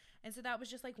same. And so that was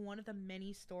just one of the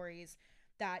many stories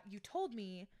that you told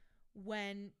me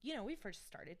when, we first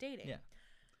started dating. Yeah.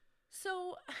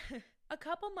 So a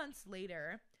couple months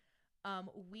later,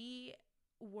 we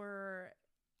were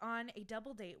on a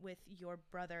double date with your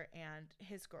brother and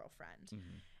his girlfriend.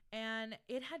 And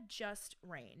it had just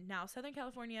rained. Now, Southern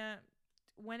California,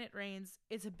 when it rains,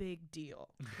 it's a big deal,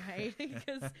 right?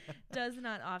 Because it does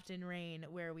not often rain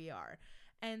where we are.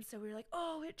 And so we were like,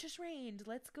 oh, it just rained.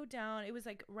 Let's go down. It was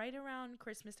right around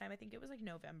Christmas time. I think it was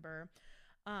November.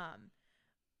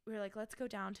 We were like, let's go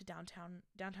down to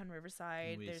downtown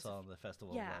Riverside. We saw the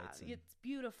Festival of Lights. Yeah, it's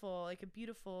beautiful, a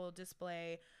beautiful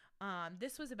display.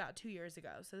 This was about 2 years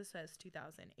ago. So this was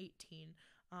 2018,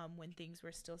 when things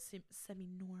were still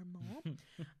semi-normal.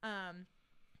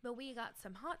 But we got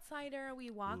some hot cider. We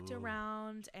walked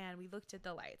around and we looked at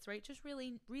the lights, right? Just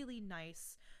really, really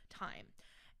nice time.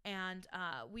 And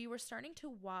we were starting to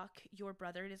walk your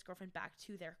brother and his girlfriend back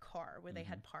to their car where they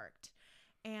had parked.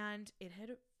 And it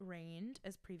had rained,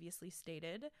 as previously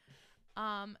stated.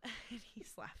 And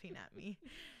he's laughing at me.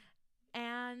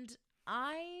 And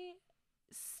I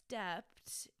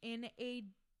stepped in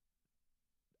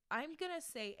I'm going to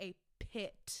say a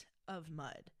pit of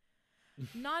mud.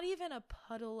 Not even a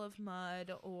puddle of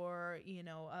mud or,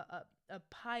 a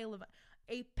pile of,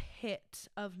 a pit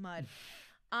of mud.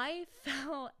 I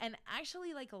fell and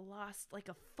actually lost a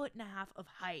 1.5 feet of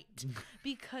height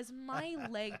because my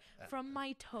leg from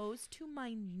my toes to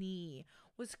my knee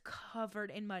was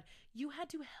covered in mud. You had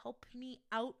to help me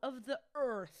out of the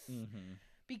earth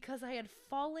because I had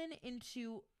fallen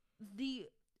into the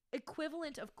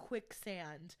equivalent of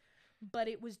quicksand, but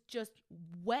it was just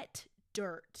wet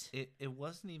dirt. It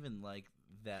wasn't even like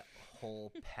that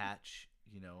whole patch,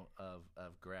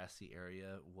 of grassy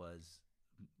area was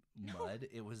mud.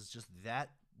 It was just that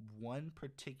one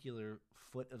particular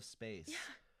foot of space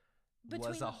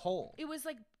was a hole. It was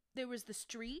there was the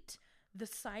street, the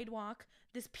sidewalk,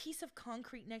 this piece of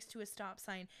concrete next to a stop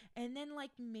sign, and then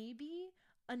maybe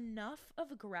enough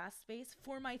of a grass space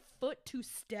for my foot to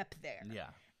step there. Yeah.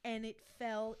 And it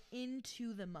fell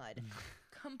into the mud,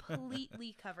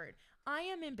 completely covered. I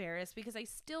am embarrassed because I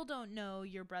still don't know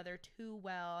your brother too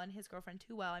well and his girlfriend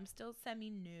too well. I'm still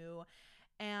semi-new.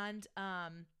 And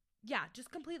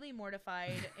just completely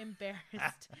mortified,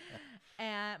 embarrassed.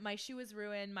 And my shoe was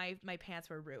ruined. My pants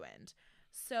were ruined.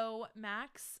 So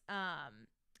Max,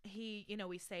 he,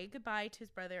 we say goodbye to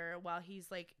his brother while he's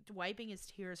wiping his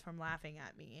tears from laughing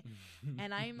at me.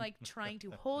 And I'm trying to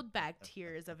hold back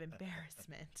tears of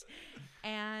embarrassment.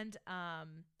 And,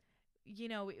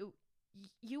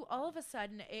 you all of a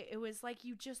sudden, it was like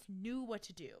you just knew what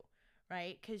to do,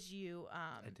 right? Because you,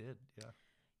 I did, yeah.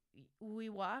 We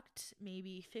walked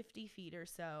maybe 50 feet or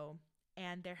so,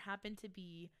 and there happened to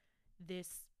be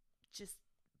this just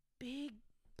big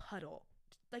puddle,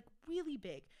 really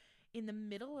big, in the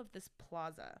middle of this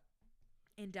plaza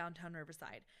in downtown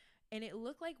Riverside. And it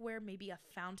looked like where maybe a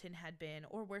fountain had been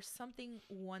or where something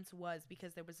once was,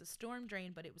 because there was a storm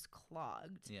drain, but it was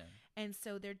clogged. Yeah. And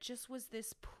so there just was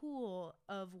this pool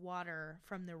of water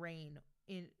from the rain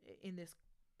in this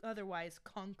otherwise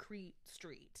concrete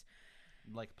street.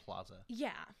 Plaza.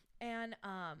 Yeah. And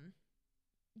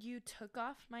you took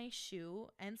off my shoe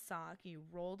and sock, you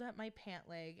rolled up my pant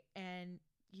leg, and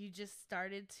you just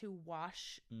started to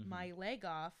wash my leg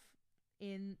off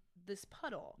in this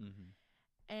puddle.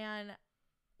 And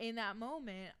in that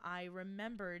moment, I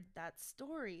remembered that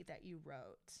story that you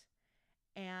wrote.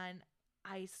 And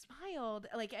I smiled.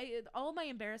 All my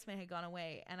embarrassment had gone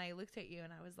away. And I looked at you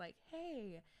and I was like,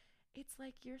 hey, it's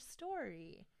your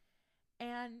story.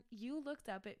 And you looked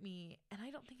up at me, and I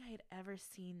don't think I had ever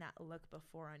seen that look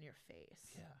before on your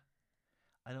face. Yeah.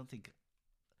 I don't think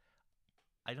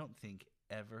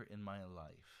ever in my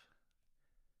life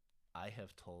I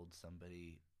have told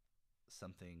somebody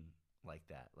something like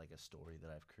that, like a story that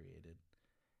I've created,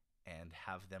 and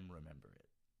have them remember it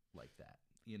like that.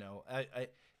 I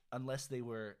unless they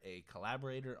were a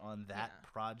collaborator on that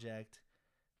project.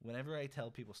 Whenever I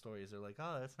tell people stories, they're like,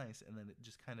 "Oh, that's nice," and then it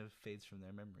just kind of fades from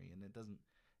their memory, and it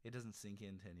doesn't sink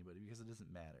into anybody because it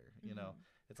doesn't matter.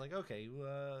 It's like, okay.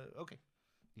 Well,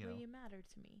 you matter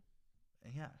to me.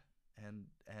 Yeah, and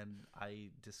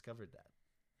I discovered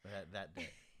that day.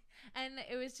 And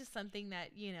it was just something that,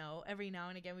 every now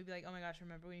and again we'd be like, oh my gosh,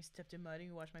 remember when you stepped in mud and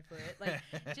you washed my foot?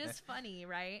 Just funny,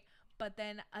 right? But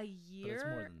then a year. But it's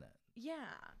more than that. Yeah.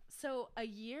 So a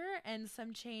year and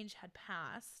some change had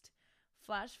passed.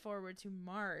 Flash forward to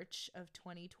March of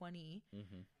 2020.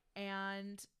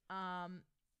 And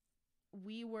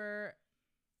we were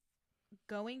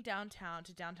going downtown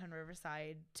to downtown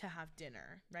Riverside to have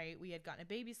dinner, right? We had gotten a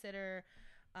babysitter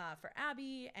for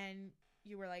Abby, and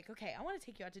you were like, okay, I want to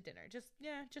take you out to dinner.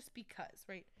 Just because,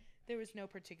 right? There was no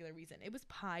particular reason. It was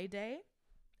Pi Day,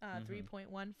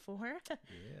 3.14. Yeah.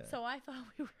 So I thought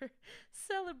we were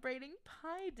celebrating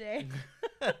Pi Day.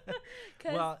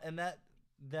 Well, and that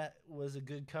was a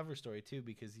good cover story too,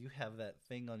 because you have that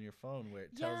thing on your phone where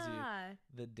it tells you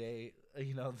the day, the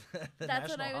That's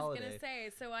national what I was holiday. going to say.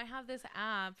 So I have this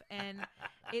app, and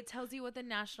it tells you what the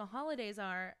national holidays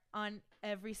are on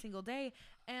every single day.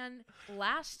 And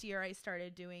last year I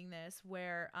started doing this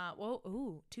where,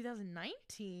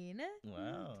 2019.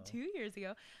 Wow. 2 years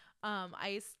ago,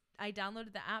 I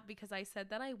downloaded the app because I said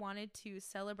that I wanted to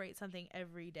celebrate something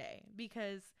every day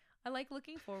because I like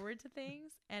looking forward to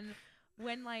things. And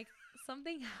when like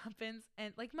something happens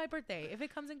and like my birthday, if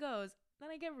it comes and goes, then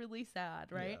I get really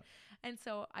sad, right? Yeah. And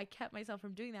so I kept myself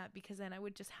from doing that because then I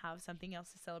would just have something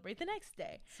else to celebrate the next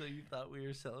day. So you thought we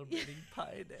were celebrating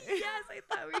Pie Day? Yes, I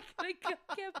thought we were going to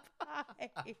go get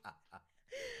pie.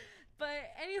 But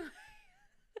anyway,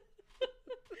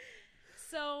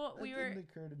 so that didn't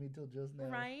occur to me till just now.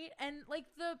 Right? And like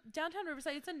the downtown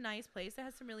Riverside, it's a nice place. It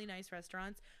has some really nice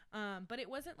restaurants. But it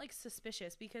wasn't like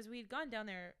suspicious because we'd gone down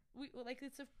there.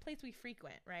 It's a place we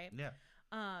frequent, right? Yeah.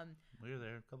 We were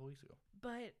there a couple weeks ago.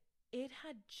 But it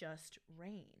had just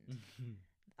rained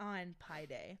on Pie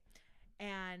Day.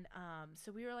 And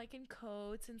so we were like in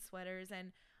coats and sweaters,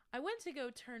 and I went to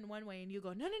go turn one way and you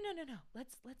go, no.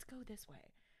 Let's go this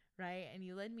way. Right? And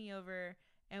you led me over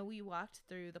and we walked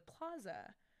through the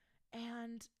plaza.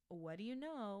 And what do you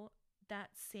know? That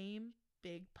same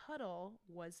big puddle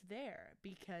was there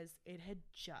because it had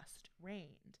just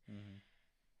rained. Mm-hmm.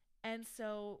 And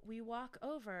so we walk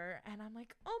over and I'm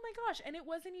like, oh my gosh. And it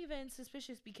wasn't even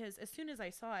suspicious because as soon as I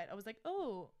saw it, I was like,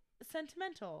 oh,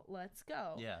 sentimental. Let's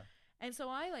go. Yeah. And so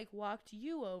I like walked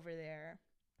you over there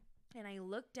and I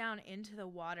looked down into the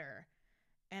water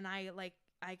and I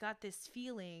got this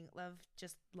feeling of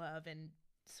just love and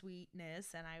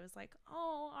sweetness. And I was like,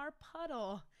 oh, our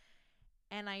puddle.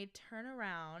 And I turn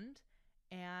around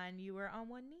and you were on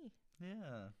one knee.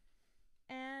 Yeah.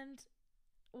 And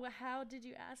how did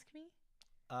you ask me?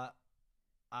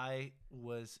 I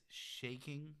was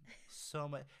shaking so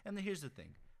much. And here's the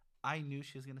thing. I knew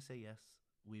she was going to say yes.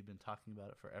 We've been talking about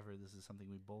it forever. This is something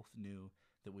we both knew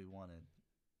that we wanted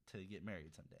to get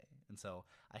married someday. And so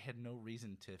I had no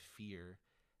reason to fear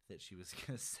that she was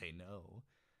going to say no.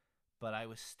 But I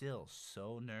was still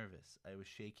so nervous. I was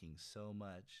shaking so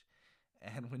much.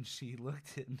 And when she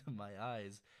looked into my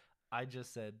eyes, I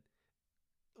just said,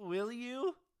 will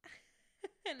you?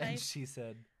 And she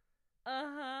said,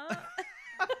 uh-huh.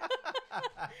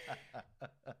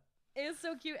 It was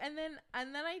so cute. And then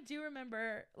I do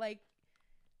remember, like,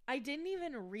 I didn't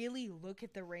even really look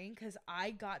at the ring because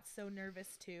I got so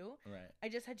nervous too. Right. I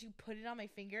just had you put it on my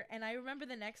finger. And I remember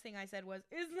the next thing I said was,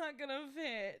 it's not going to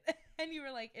fit. And you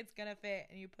were like, it's going to fit.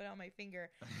 And you put it on my finger.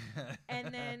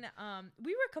 And then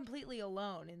we were completely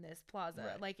alone in this plaza.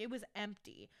 Right. Like, it was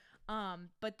empty.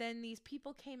 But then these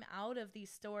people came out of these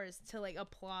stores to like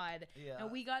applaud. Yeah.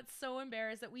 And we got so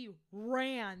embarrassed that we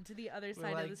ran to the other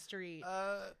side of the street.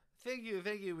 Thank you.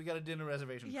 We got a dinner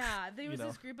reservation. Yeah, there was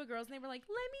this group of girls and they were like,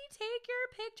 let me take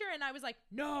your picture. And I was like,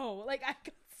 no. Like, I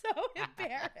got so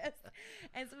embarrassed.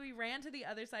 And so we ran to the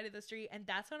other side of the street. And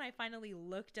that's when I finally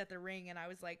looked at the ring and I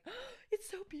was like, oh, it's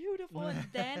so beautiful. And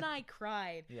then I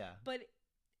cried. Yeah. But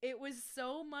it was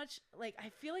so much, like, I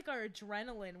feel like our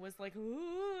adrenaline was like,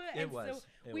 ooh. And it was.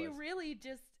 We really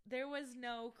just, there was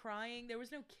no crying. There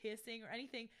was no kissing or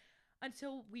anything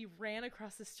until we ran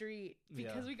across the street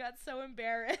because we got so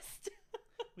embarrassed.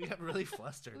 We got really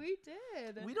flustered. We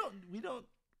did.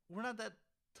 We're not that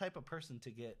type of person to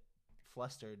get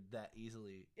flustered that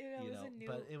easily,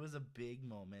 but it was a big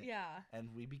moment. Yeah. And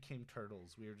we became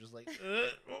turtles. We were just like,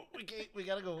 we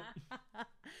gotta go.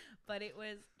 But it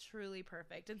was truly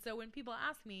perfect. And so when people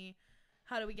ask me,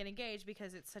 how do we get engaged?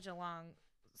 Because it's such a long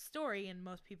story and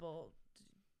most people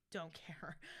don't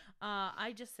care.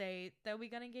 I just say that we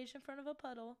got engaged in front of a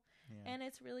puddle. Yeah. And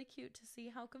it's really cute to see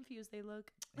how confused they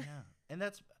look. Yeah. And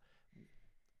that's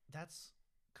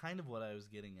kind of what I was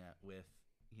getting at with,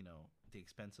 the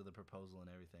expense of the proposal and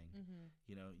everything.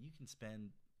 Mm-hmm. You can spend,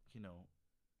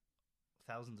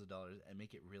 thousands of dollars and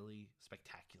make it really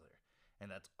spectacular. And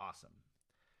that's awesome.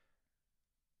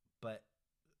 But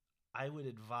I would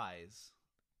advise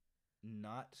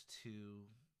not to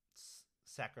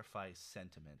sacrifice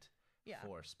sentiment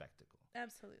for spectacle.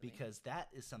 Absolutely. Because that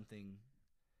is something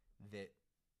that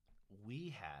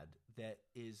we had that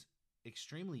is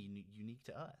extremely unique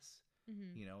to us.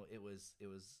 Mm-hmm. It was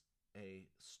a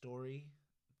story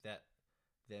that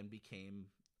then became,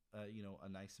 a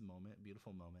nice moment,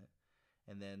 beautiful moment.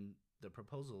 And then the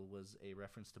proposal was a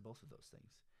reference to both of those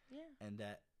things. Yeah. And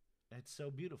that it's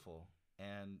so beautiful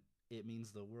and it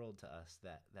means the world to us,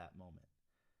 that moment.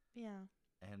 Yeah.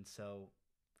 And so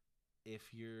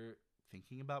if you're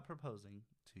thinking about proposing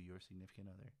to your significant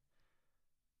other,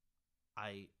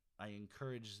 I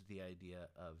encourage the idea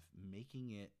of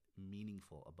making it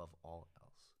meaningful above all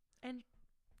else. And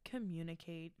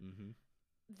communicate. Mm-hmm.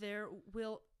 There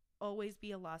will always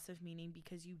be a loss of meaning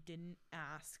because you didn't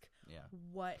ask Yeah.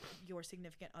 what your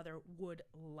significant other would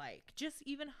like, just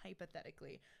even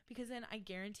hypothetically. Because then I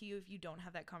guarantee you, if you don't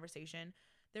have that conversation,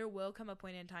 there will come a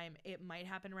point in time, it might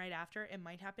happen right after, it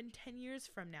might happen 10 years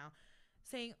from now,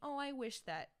 saying, oh, I wish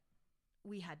that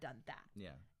we had done that.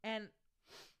 Yeah. And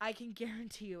I can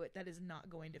guarantee you that is not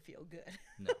going to feel good.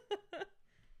 No.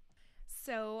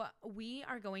 So we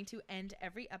are going to end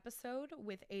every episode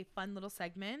with a fun little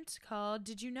segment called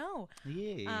Did You Know?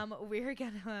 Yay. We're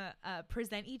going to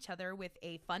present each other with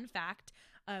a fun fact,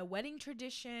 a wedding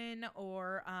tradition,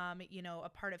 or, a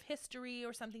part of history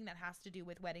or something that has to do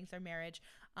with weddings or marriage,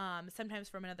 sometimes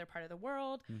from another part of the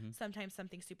world, sometimes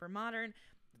something super modern,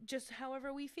 just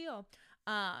however we feel.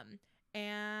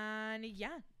 And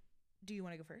yeah, do you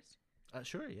want to go first?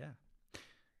 Sure, yeah.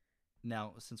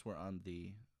 Now, since we're on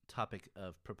the topic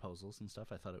of proposals and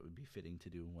stuff, I thought it would be fitting to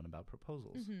do one about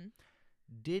proposals. Mm-hmm.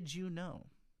 Did you know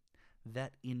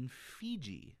that in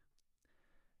Fiji,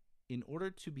 in order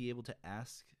to be able to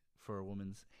ask for a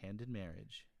woman's hand in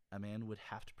marriage, a man would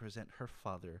have to present her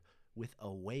father with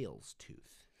a whale's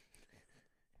tooth?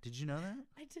 Did you know that?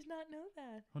 I did not know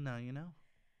that. Well, now you know.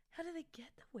 How do they get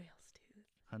the whale's tooth?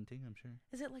 Hunting, I'm sure.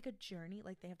 Is it like a journey?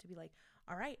 Like they have to be like,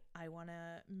 all right, I want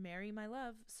to marry my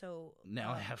love, so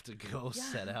Now I have to go yeah.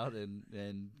 set out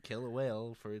and kill a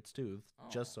whale for its tooth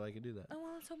just so I can do that. Oh,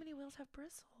 well, so many whales have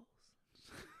bristles.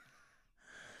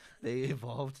 They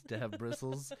evolved to have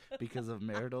bristles because of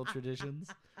marital traditions.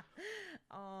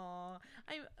 Oh,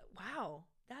 wow,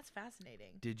 that's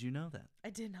fascinating. Did you know that? I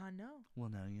did not know. Well,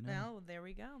 now you know. Well, there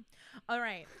we go. All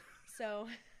right, so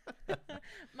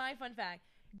my fun fact.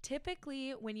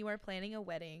 Typically, when you are planning a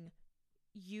wedding,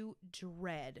 you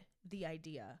dread the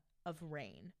idea of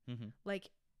rain. Mm-hmm. Like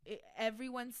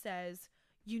everyone says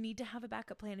you need to have a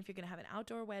backup plan if you're going to have an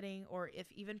outdoor wedding, or if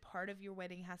even part of your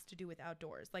wedding has to do with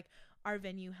outdoors. Like our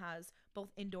venue has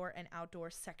both indoor and outdoor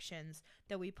sections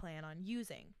that we plan on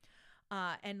using.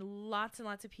 And lots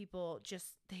of people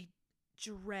they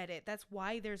dread it. That's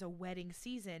why there's a wedding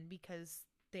season, because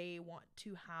they want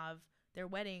to have their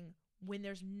wedding when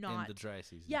there's not in the dry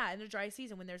season. Yeah, in the dry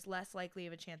season when there's less likely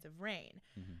of a chance of rain.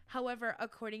 Mm-hmm. However,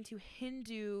 according to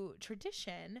Hindu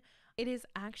tradition, it is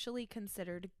actually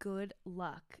considered good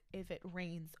luck if it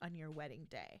rains on your wedding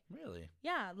day. Really?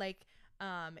 Yeah, like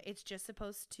it's just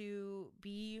supposed to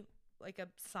be like a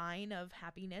sign of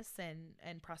happiness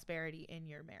and prosperity in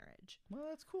your marriage. Well,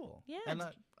 that's cool. Yeah. And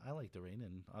I like the rain,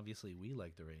 and obviously we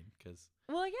like the rain because...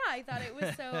 Well, yeah, I thought it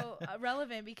was so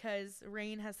relevant because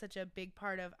rain has such a big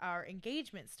part of our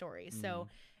engagement story. So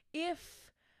if,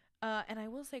 and I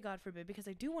will say God forbid, because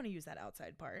I do want to use that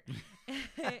outside part,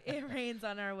 it rains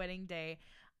on our wedding day,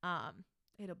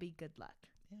 it'll be good luck.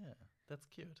 Yeah, that's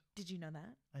cute. Did you know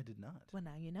that? I did not. Well,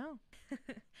 now you know.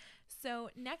 So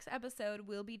next episode,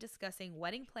 we'll be discussing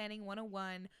Wedding Planning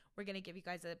 101. We're going to give you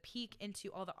guys a peek into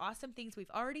all the awesome things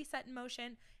we've already set in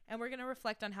motion, and we're going to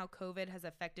reflect on how COVID has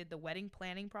affected the wedding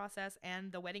planning process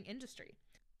and the wedding industry.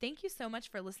 Thank you so much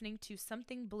for listening to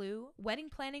Something Blue, Wedding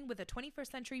Planning with a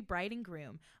 21st Century Bride and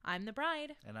Groom. I'm the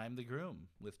bride. And I'm the groom.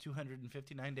 With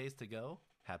 259 days to go,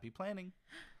 happy planning.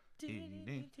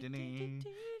 Make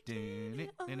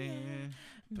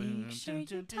sure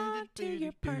you talk to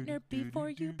your partner before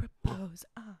you propose.